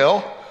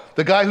Gamaliel,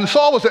 the guy who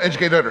Saul was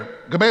educated under,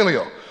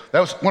 Gamaliel. That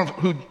was one of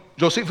who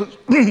Josephus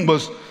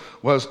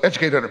was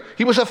educated under.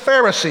 He was a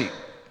Pharisee.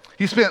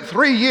 He spent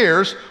 3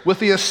 years with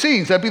the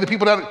Essenes. That'd be the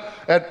people down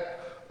at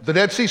the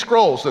Dead Sea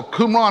Scrolls, the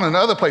Qumran and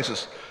other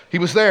places. He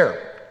was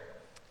there.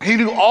 He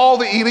knew all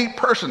the elite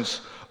persons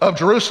of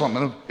Jerusalem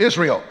and of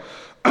Israel.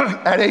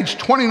 At age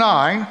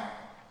 29,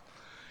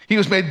 he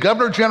was made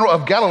governor general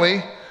of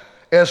Galilee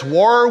as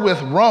war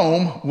with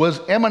Rome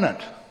was imminent.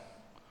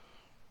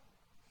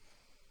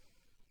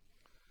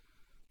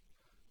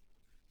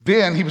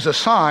 Then he was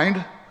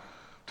assigned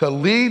to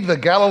lead the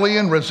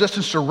Galilean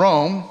resistance to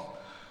Rome,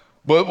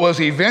 but was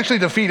eventually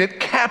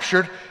defeated,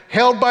 captured,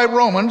 held by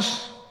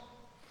Romans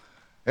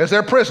as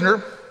their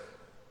prisoner,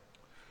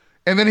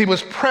 and then he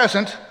was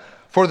present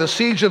for the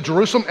siege of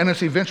Jerusalem and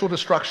its eventual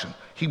destruction.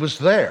 He was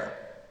there.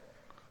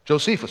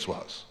 Josephus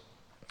was.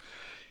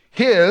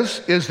 His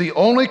is the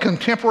only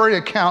contemporary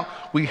account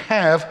we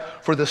have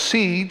for the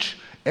siege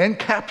and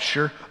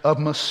capture of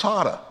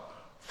Masada,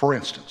 for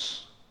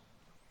instance.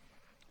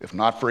 If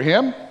not for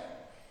him, it'd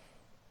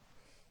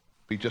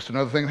be just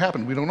another thing that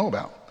happened we don't know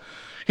about.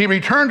 He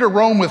returned to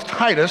Rome with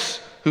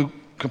Titus, who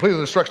completed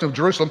the destruction of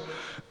Jerusalem,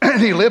 and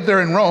he lived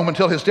there in Rome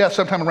until his death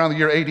sometime around the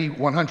year AD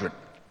 100.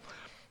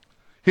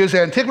 His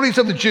Antiquities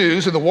of the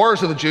Jews and the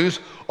Wars of the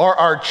Jews are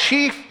our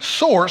chief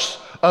source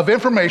of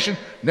information,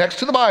 next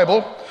to the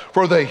Bible,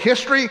 for the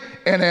history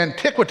and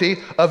antiquity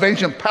of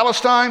ancient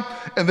Palestine,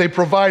 and they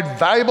provide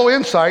valuable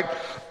insight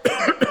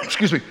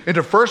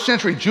into first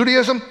century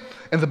Judaism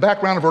and the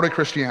background of early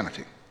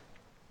Christianity.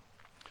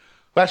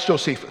 That's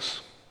Josephus.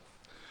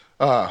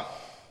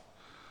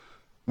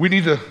 We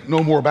need to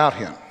know more about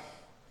him.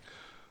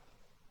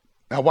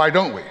 Now, why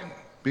don't we?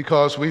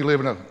 Because we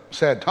live in a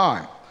sad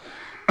time,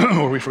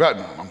 or we've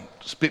forgotten. I'm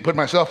putting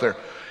myself there.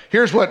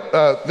 Here's what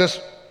this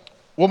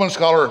woman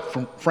scholar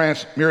from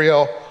France,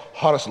 Muriel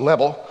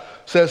Hodis-Lebel,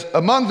 says,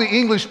 among the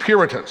English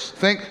Puritans,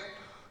 think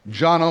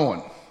John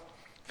Owen,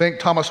 think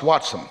Thomas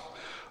Watson,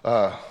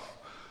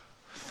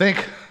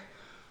 think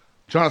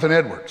Jonathan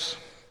Edwards.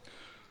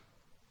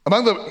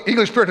 Among the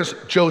English Puritans,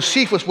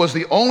 Josephus was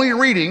the only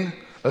reading,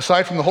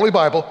 aside from the Holy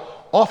Bible,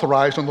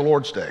 authorized on the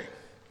Lord's Day.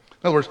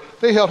 In other words,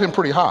 they held him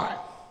pretty high.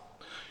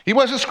 He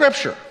wasn't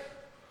scripture,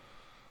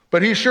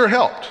 but he sure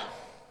helped.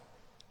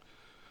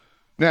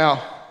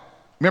 Now,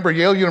 remember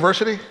Yale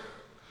University? It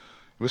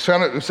was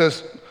founded, it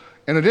says,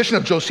 an edition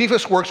of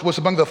Josephus' works was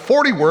among the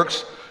 40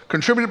 works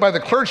contributed by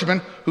the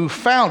clergyman who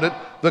founded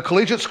the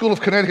Collegiate School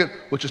of Connecticut,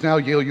 which is now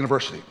Yale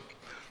University.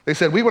 They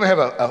said, we want to have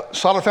a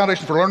solid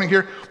foundation for learning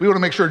here. We want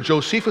to make sure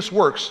Josephus'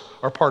 works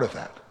are part of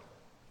that.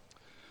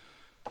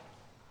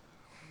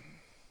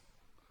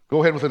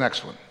 Go ahead with the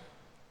next one.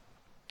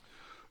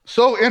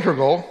 So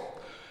integral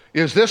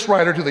is this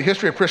writer to the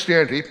history of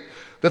Christianity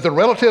that the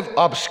relative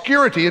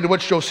obscurity into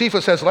which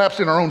Josephus has lapsed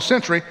in our own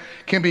century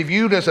can be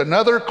viewed as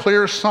another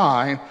clear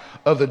sign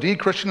of the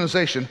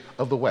de-Christianization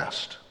of the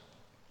West.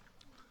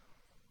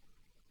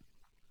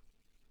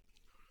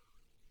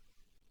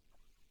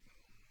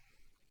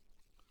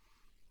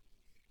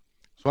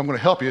 So I'm going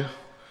to help you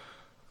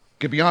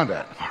get beyond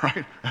that, all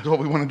right? That's what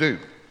we want to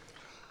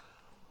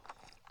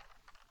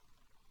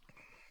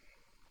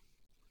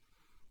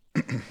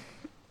do.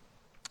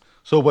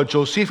 So what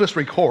Josephus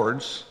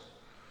records,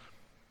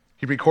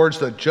 he records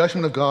the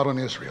judgment of God on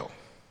Israel.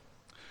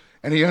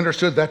 And he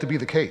understood that to be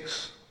the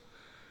case.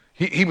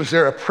 He was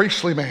there, a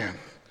priestly man.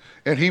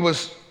 And he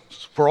was,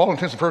 for all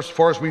intents and purposes, as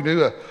far as we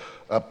knew,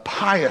 a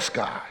pious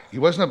guy. He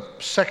wasn't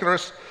a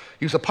secularist.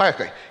 He was a pious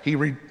guy.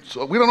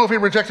 So we don't know if he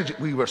rejected,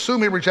 we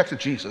assume he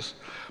rejected Jesus.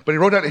 But he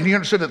wrote down, and he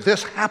understood that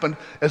this happened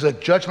as a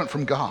judgment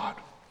from God.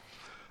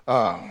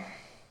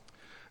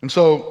 And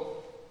so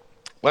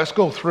let's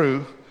go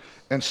through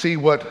and see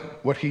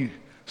what he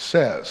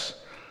says.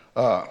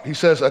 He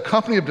says, a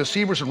company of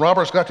deceivers and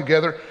robbers got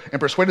together and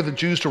persuaded the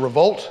Jews to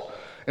revolt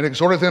and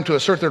exhorted them to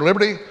assert their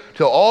liberty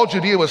till all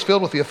Judea was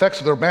filled with the effects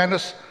of their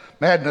madness,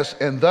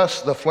 and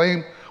thus the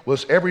flame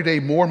was every day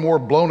more and more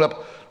blown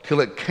up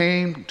till it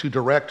came to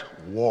direct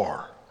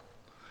war.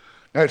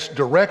 Now it's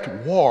direct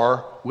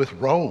war with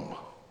Rome.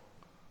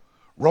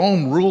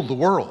 Rome ruled the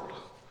world.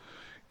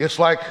 It's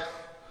like,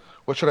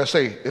 what should I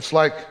say? It's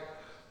like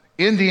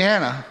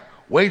Indiana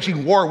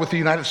waging war with the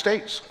United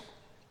States.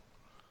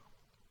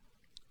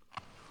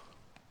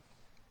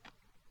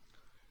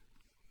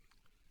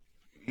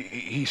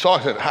 He saw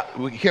that.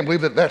 We can't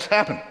believe that that's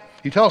happened.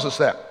 He tells us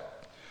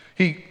that.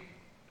 He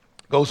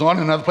goes on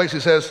in another place. He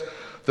says,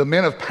 the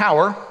men of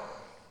power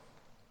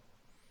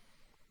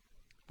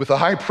with the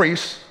high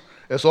priests,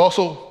 as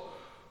also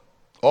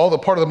all the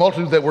part of the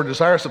multitude that were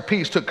desirous of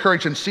peace, took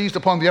courage and seized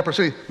upon the upper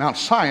city, Mount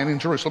Sion in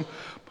Jerusalem.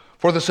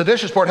 For the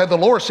seditious part had the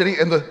lower city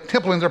and the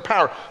temple in their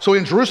power. So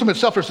in Jerusalem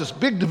itself, there's this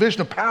big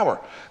division of power.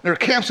 There are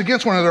camps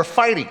against one another, they're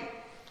fighting.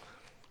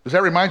 Does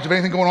that remind you of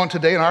anything going on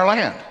today in our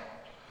land?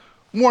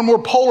 More and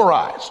more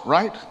polarized,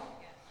 right?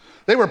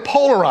 They were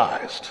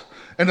polarized.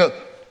 And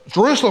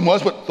Jerusalem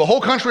was, but the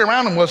whole country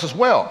around them was as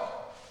well.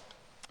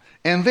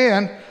 And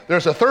then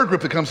there's a third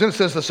group that comes in. It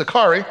says the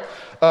Sicarii.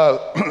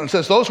 It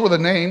says those were the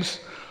names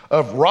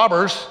of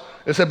robbers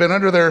that had been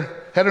under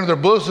their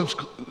bosoms,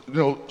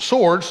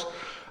 swords,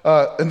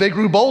 and they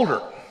grew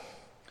bolder.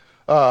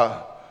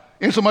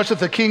 Insomuch that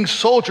the king's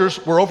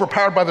soldiers were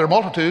overpowered by their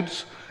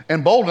multitudes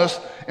and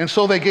boldness, and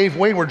so they gave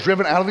way and were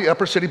driven out of the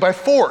upper city by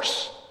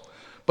force.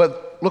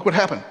 But look what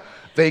happened.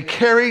 They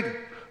carried the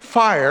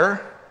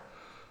fire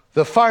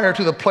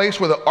to the place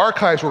where the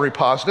archives were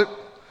reposited,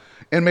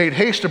 and made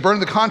haste to burn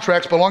the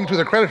contracts belonging to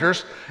their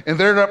creditors, and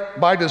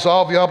thereby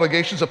dissolve the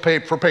obligations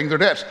for paying their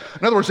debts.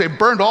 In other words, they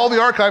burned all the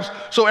archives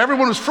so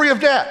everyone was free of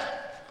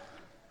debt.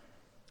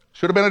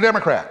 Should have been a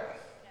Democrat.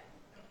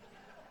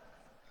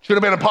 Should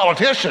have been a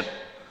politician.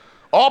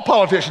 All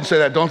politicians say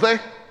that, don't they?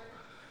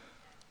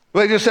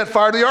 They just set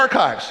fire to the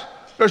archives.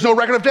 There's no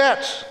record of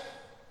debts.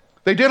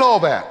 They did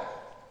all that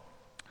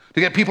to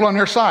get people on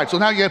their side. So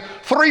now you have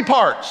three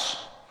parts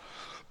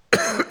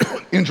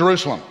in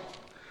Jerusalem.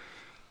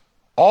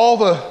 All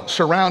the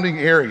surrounding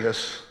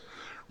areas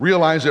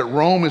realize that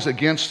Rome is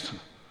against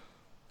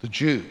the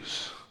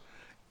Jews.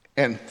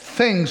 And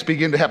things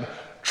begin to happen.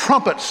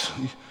 Trumpets,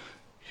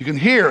 you can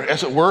hear,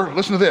 as it were.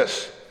 Listen to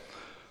this.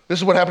 This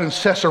is what happened in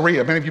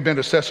Caesarea. Many of you have been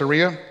to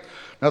Caesarea.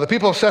 Now, the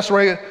people of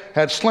Caesarea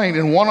had slain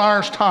in 1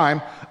 hour's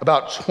time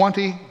about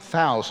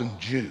 20,000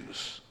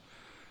 Jews.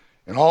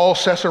 And all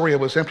Caesarea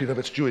was emptied of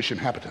its Jewish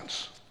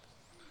inhabitants.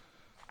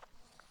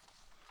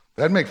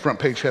 That'd make front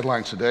page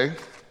headlines today.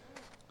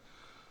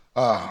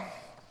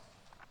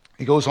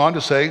 He goes on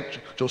to say,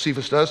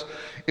 Josephus does,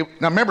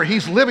 now remember,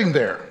 he's living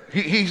there.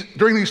 He's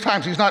during these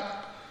times, he's not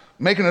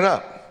making it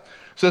up.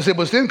 Says, it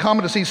was then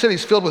common to see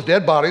cities filled with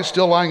dead bodies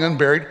still lying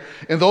unburied,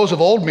 and those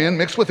of old men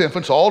mixed with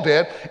infants, all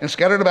dead, and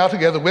scattered about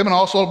together, women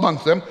also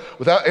amongst them,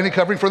 without any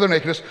covering for their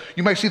nakedness.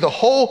 You may see the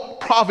whole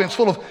province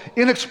full of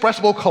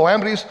inexpressible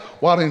calamities,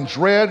 while in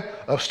dread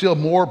of still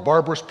more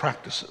barbarous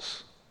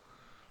practices.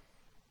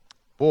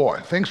 Boy,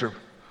 things are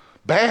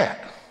bad.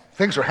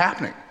 Things are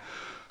happening.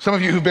 Some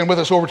of you who've been with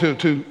us over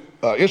to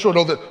Israel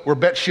know that where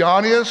Bet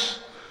Shean is.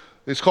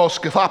 It's called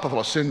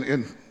Scythopolis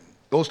in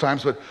those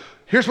times, but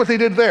here's what they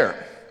did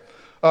there.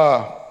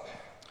 The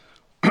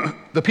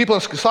people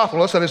of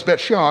Scythopolis, that is Bet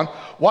Shean,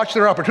 watched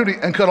their opportunity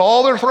and cut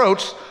all their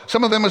throats,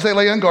 some of them as they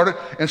lay unguarded,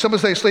 and some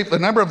as they sleep. The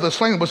number of the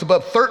slain was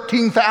above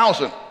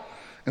 13,000.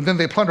 And then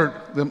they plundered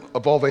them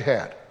of all they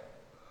had.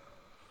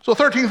 So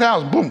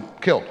 13,000, boom,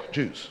 killed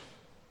Jews.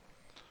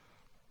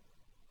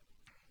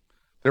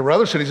 There were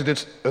other cities that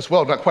did as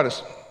well, not quite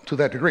to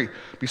that degree.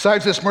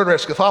 Besides this murder at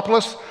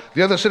Scythopolis,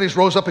 the other cities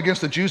rose up against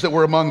the Jews that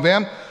were among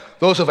them.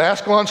 Those of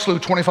Ascalon slew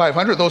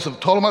 2,500, those of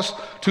Ptolemais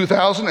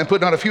 2,000, and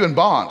put not a few in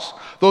bonds.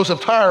 Those of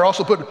Tyre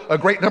also put a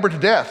great number to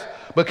death,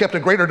 but kept a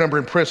greater number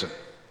in prison.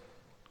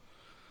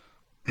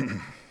 Now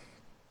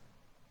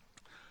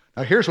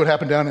here's what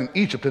happened down in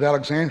Egypt at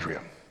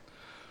Alexandria.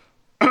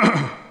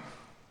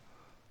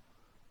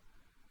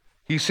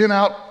 He sent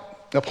out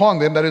upon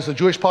them, that is the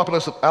Jewish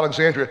populace of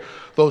Alexandria,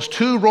 those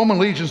 2 Roman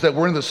legions that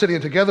were in the city,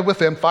 and together with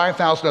them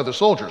 5,000 other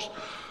soldiers,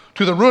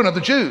 to the ruin of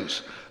the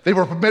Jews. They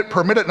were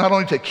permitted not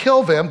only to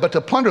kill them, but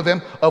to plunder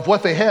them of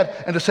what they had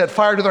and to set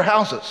fire to their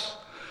houses.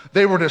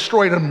 They were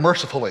destroyed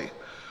unmercifully,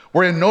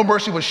 wherein no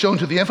mercy was shown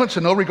to the infants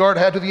and no regard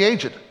had to the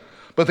aged.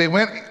 But they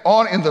went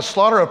on in the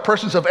slaughter of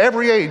persons of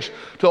every age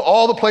till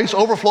all the place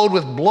overflowed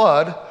with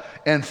blood,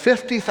 and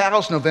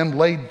 50,000 of them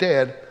lay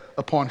dead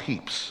upon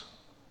heaps.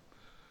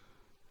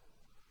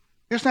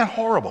 Isn't that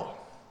horrible?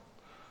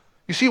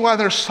 You see why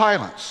there's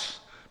silence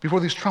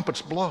before these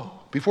trumpets blow,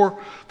 before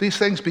these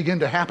things begin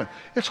to happen.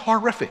 It's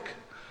horrific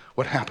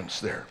what happens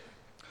there.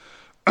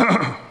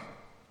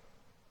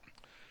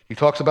 He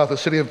talks about the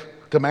city of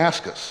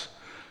Damascus.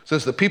 It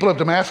says the people of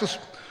Damascus,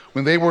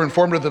 when they were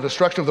informed of the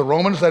destruction of the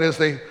Romans, that is,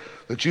 the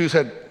Jews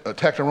had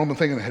attacked a Roman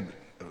thing and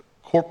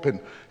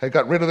had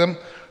got rid of them,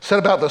 set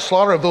about the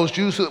slaughter of those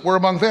Jews that were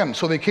among them.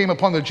 So they came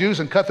upon the Jews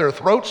and cut their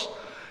throats,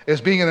 as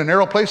being in a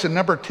narrow place, and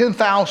numbered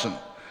 10,000,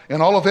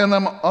 and all of them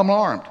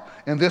unarmed,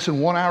 and this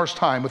in 1 hour's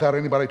time without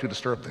anybody to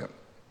disturb them.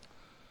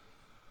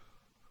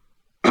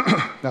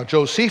 Now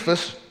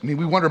Josephus, we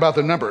wonder about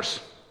the numbers,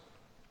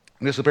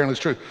 and this apparently is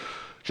true.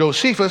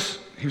 Josephus,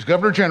 he was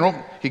governor general,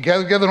 he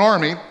gathered together an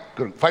army,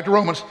 going to fight the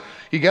Romans.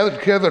 He gathered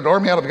together an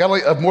army out of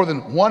Galilee of more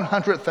than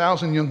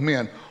 100,000 young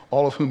men,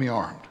 all of whom he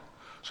armed.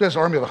 So he has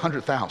an army of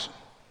 100,000.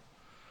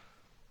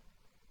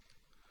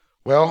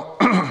 Well,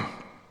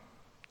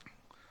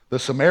 the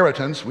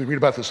Samaritans, we read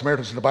about the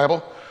Samaritans in the Bible,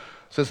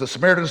 it says the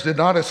Samaritans did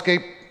not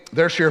escape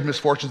their share of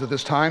misfortunes at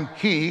this time.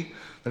 He,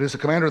 that is the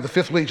commander of the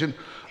 5th Legion,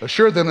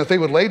 assured them that they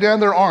would lay down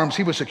their arms,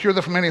 he would secure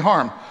them from any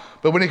harm.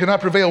 But when he could not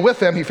prevail with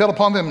them, he fell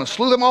upon them and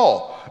slew them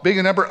all, being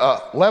in number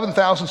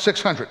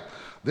 11,600.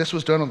 This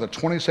was done on the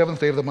 27th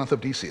day of the month of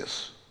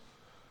Decius.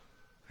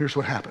 Here's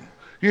what happened.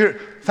 You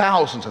hear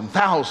thousands and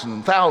thousands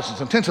and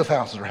thousands and tens of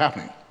thousands are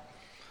happening.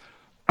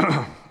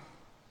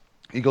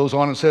 He goes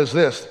on and says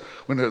this,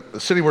 when the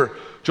city where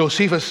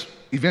Josephus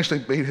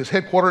eventually made his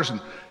headquarters and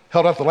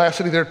held out the last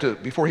city there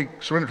before he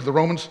surrendered to the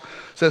Romans,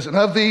 says, and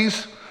of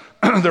these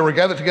there were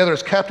gathered together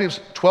as captives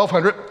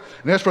 1,200,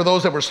 and as for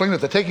those that were slain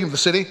at the taking of the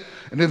city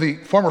and in the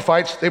former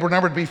fights, they were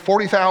numbered to be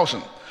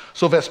 40,000.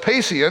 So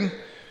Vespasian,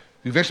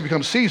 who eventually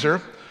becomes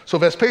Caesar, so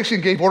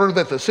Vespasian gave order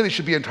that the city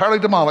should be entirely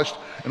demolished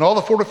and all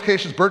the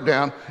fortifications burnt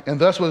down, and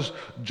thus was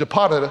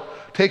Jopata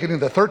taken in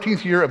the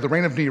 13th year of the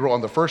reign of Nero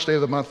on the 1st day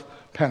of the month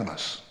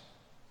Panemus.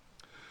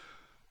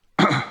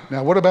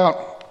 Now, what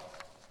about,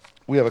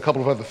 we have a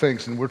couple of other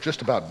things, and we're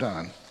just about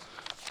done.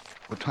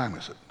 What time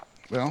is it?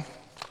 Well,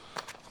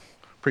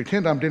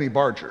 pretend I'm Denny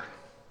Barger.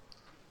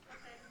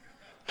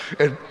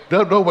 And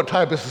don't know what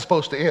time this is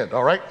supposed to end,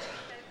 all right?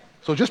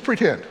 So just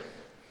pretend.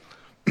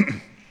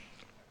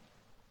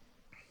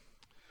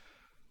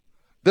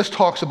 This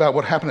talks about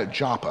what happened at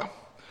Joppa. It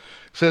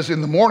says,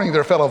 in the morning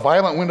there fell a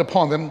violent wind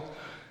upon them.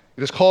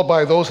 It is called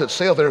by those that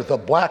sail there the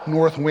black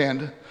north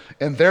wind.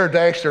 And there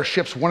dashed their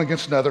ships one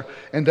against another,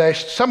 and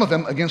dashed some of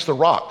them against the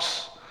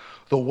rocks.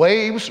 The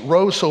waves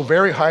rose so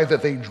very high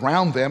that they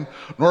drowned them,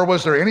 nor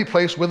was there any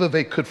place whither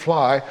they could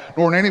fly,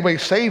 nor in any way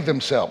save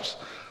themselves.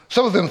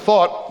 Some of them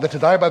thought that to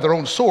die by their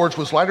own swords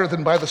was lighter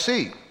than by the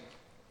sea.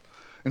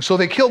 And so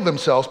they killed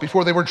themselves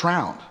before they were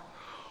drowned.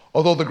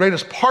 Although the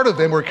greatest part of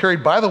them were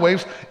carried by the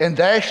waves and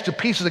dashed to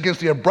pieces against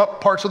the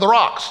abrupt parts of the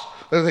rocks.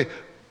 They,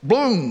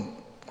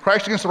 boom,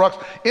 crashed against the rocks,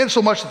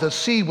 insomuch that the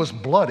sea was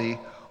bloody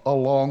a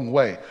long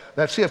way.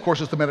 That sea, of course,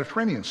 is the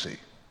Mediterranean Sea.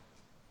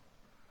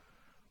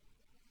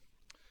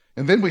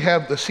 And then we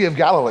have the Sea of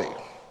Galilee.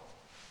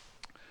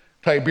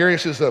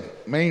 Tiberias is the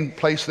main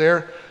place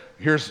there.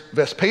 Here's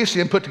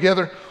Vespasian put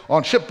together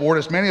on shipboard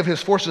as many of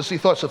his forces as he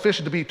thought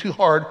sufficient to be too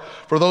hard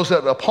for those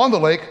that were upon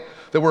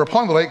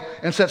the lake,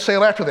 and set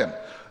sail after them.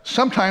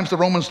 Sometimes the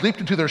Romans leaped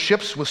into their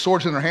ships with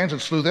swords in their hands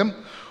and slew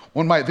them.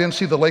 One might then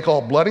see the lake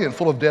all bloody and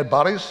full of dead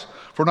bodies,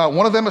 for not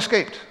one of them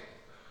escaped.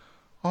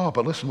 Oh,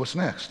 but listen, what's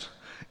next?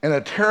 And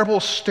a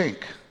terrible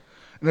stink,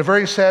 and a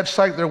very sad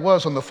sight there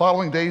was on the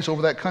following days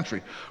over that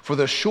country, for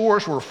the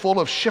shores were full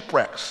of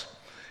shipwrecks,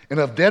 and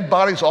of dead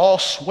bodies all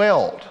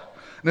swelled,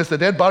 And as the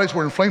dead bodies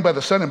were inflamed by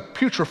the sun and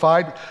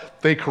putrefied,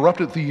 they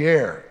corrupted the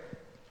air.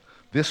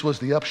 This was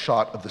the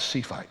upshot of the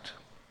sea fight.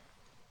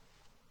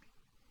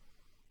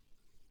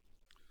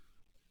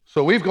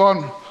 So we've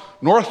gone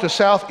north to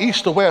south,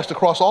 east to west,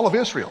 across all of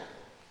Israel.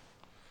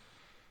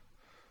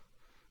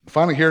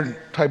 Finally, here in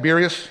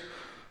Tiberias,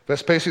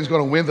 Vespasian is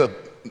going to win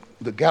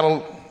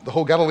the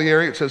whole Galilee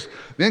area. It says,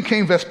 then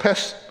came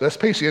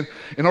Vespasian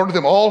and ordered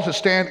them all to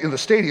stand in the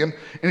stadium,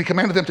 and he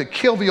commanded them to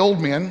kill the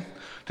old men,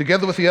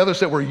 together with the others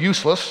that were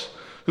useless,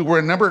 who were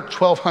in number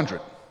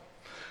 1,200.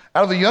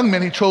 Out of the young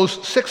men, he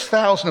chose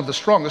 6,000 of the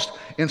strongest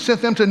and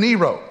sent them to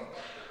Nero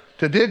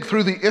to dig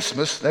through the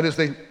isthmus, that is,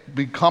 they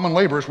be common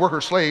laborers,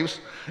 workers, slaves,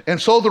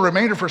 and sold the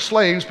remainder for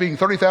slaves, being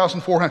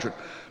 30,400,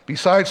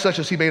 besides such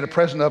as he made a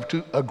present of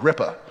to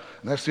Agrippa.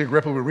 And that's the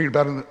Agrippa we read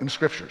about in the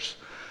scriptures.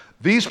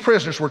 These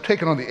prisoners were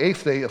taken on the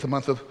 8th day of the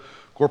month of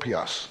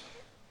Gorpias.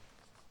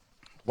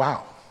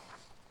 Wow.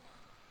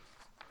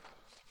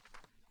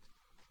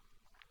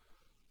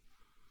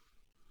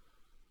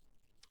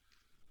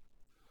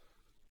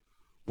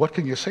 What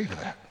can you say to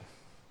that?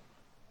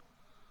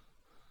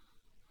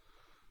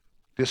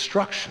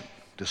 Destruction,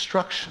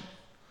 destruction,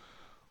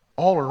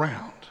 all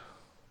around.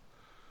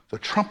 The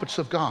trumpets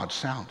of God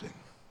sounding.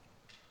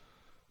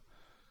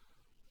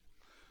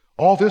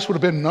 All this would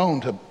have been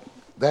known to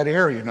that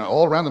area,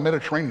 all around the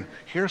Mediterranean.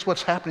 Here's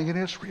what's happening in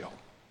Israel.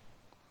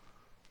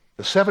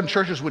 The 7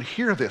 churches would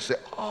hear this, say,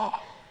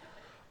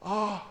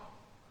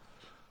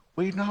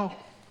 we know.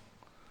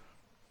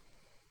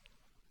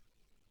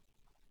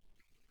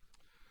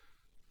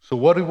 So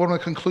what do we want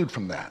to conclude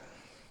from that?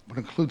 We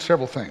want to conclude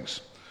several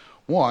things.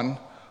 One,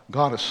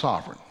 God is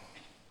sovereign.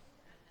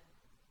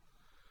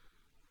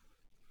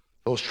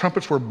 Those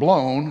trumpets were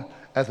blown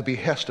at the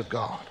behest of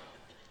God.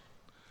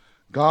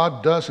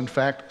 God does, in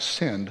fact,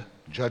 send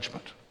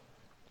judgment.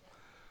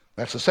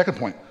 That's the second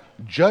point.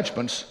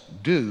 Judgments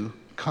do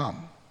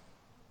come.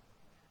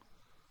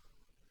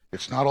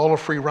 It's not all a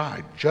free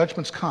ride.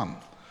 Judgments come.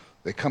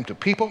 They come to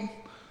people.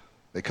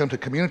 They come to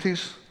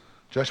communities.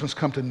 Judgments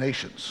come to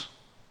nations.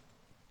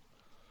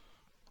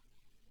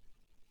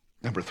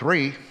 Number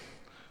 3,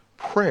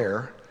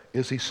 prayer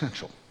is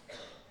essential.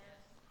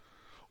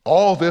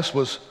 All this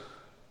was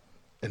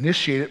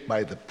initiated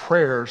by the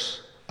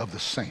prayers of the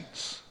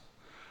saints,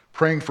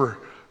 praying for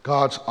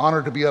God's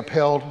honor to be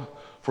upheld,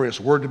 for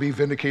his word to be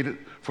vindicated,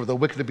 for the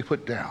wicked to be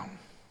put down.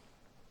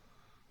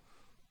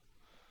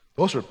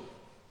 Those are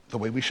the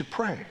way we should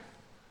pray.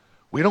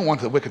 We don't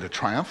want the wicked to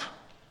triumph.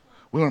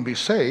 We want to be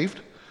saved,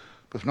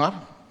 but if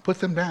not, put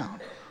them down.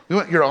 We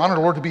want your honor,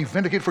 Lord, to be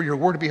vindicated, for your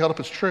word to be held up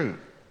as true.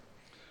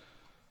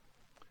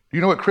 Do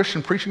you know what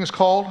Christian preaching is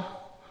called?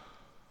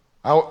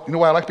 You know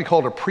why I like to be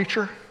called a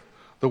preacher?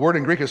 The word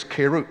in Greek is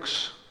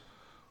kerux,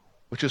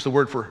 which is the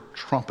word for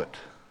trumpet.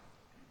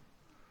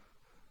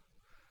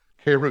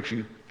 Kerux,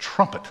 you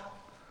trumpet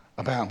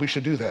abound. We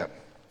should do that.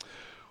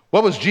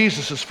 What was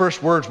Jesus'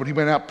 first words when he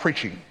went out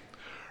preaching?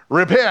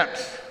 Repent,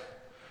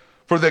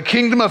 for the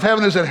kingdom of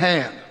heaven is at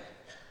hand.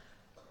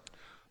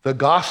 The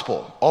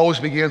gospel always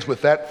begins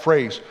with that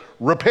phrase,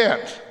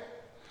 repent.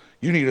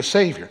 You need a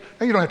Savior.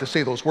 Now, you don't have to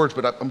say those words,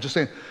 but I'm just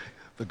saying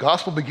the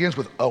gospel begins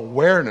with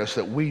awareness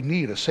that we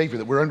need a Savior,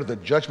 that we're under the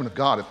judgment of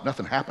God. If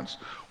nothing happens,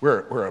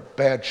 we're in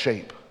bad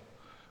shape.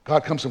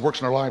 God comes and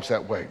works in our lives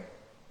that way.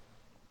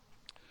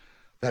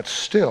 That's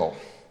still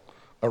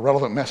a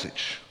relevant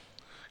message.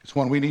 It's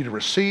one we need to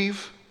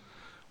receive,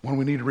 one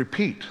we need to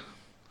repeat,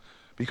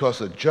 because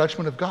the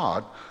judgment of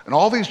God, and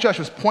all these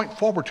judgments point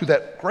forward to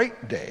that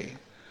great day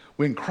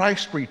when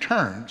Christ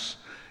returns,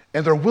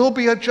 and there will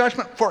be a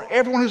judgment for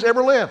everyone who's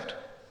ever lived.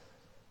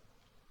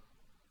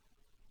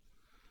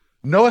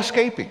 No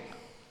escaping.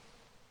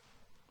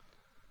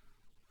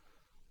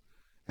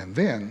 And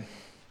then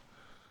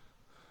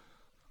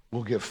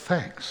we'll give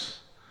thanks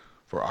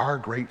for our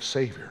great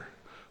Savior,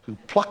 who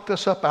plucked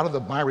us up out of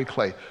the miry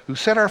clay, who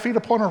set our feet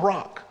upon a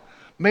rock,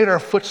 made our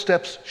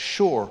footsteps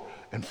sure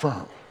and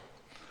firm.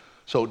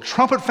 So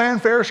trumpet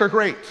fanfares are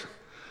great.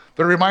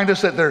 They remind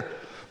us that the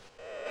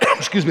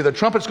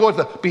trumpets go at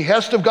the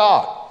behest of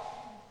God.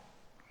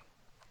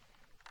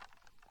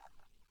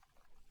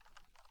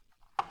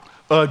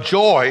 A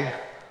joy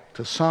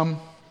to some,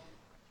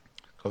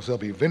 because they'll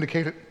be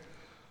vindicated.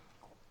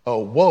 A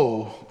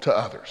woe to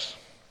others.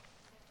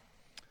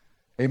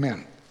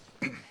 Amen.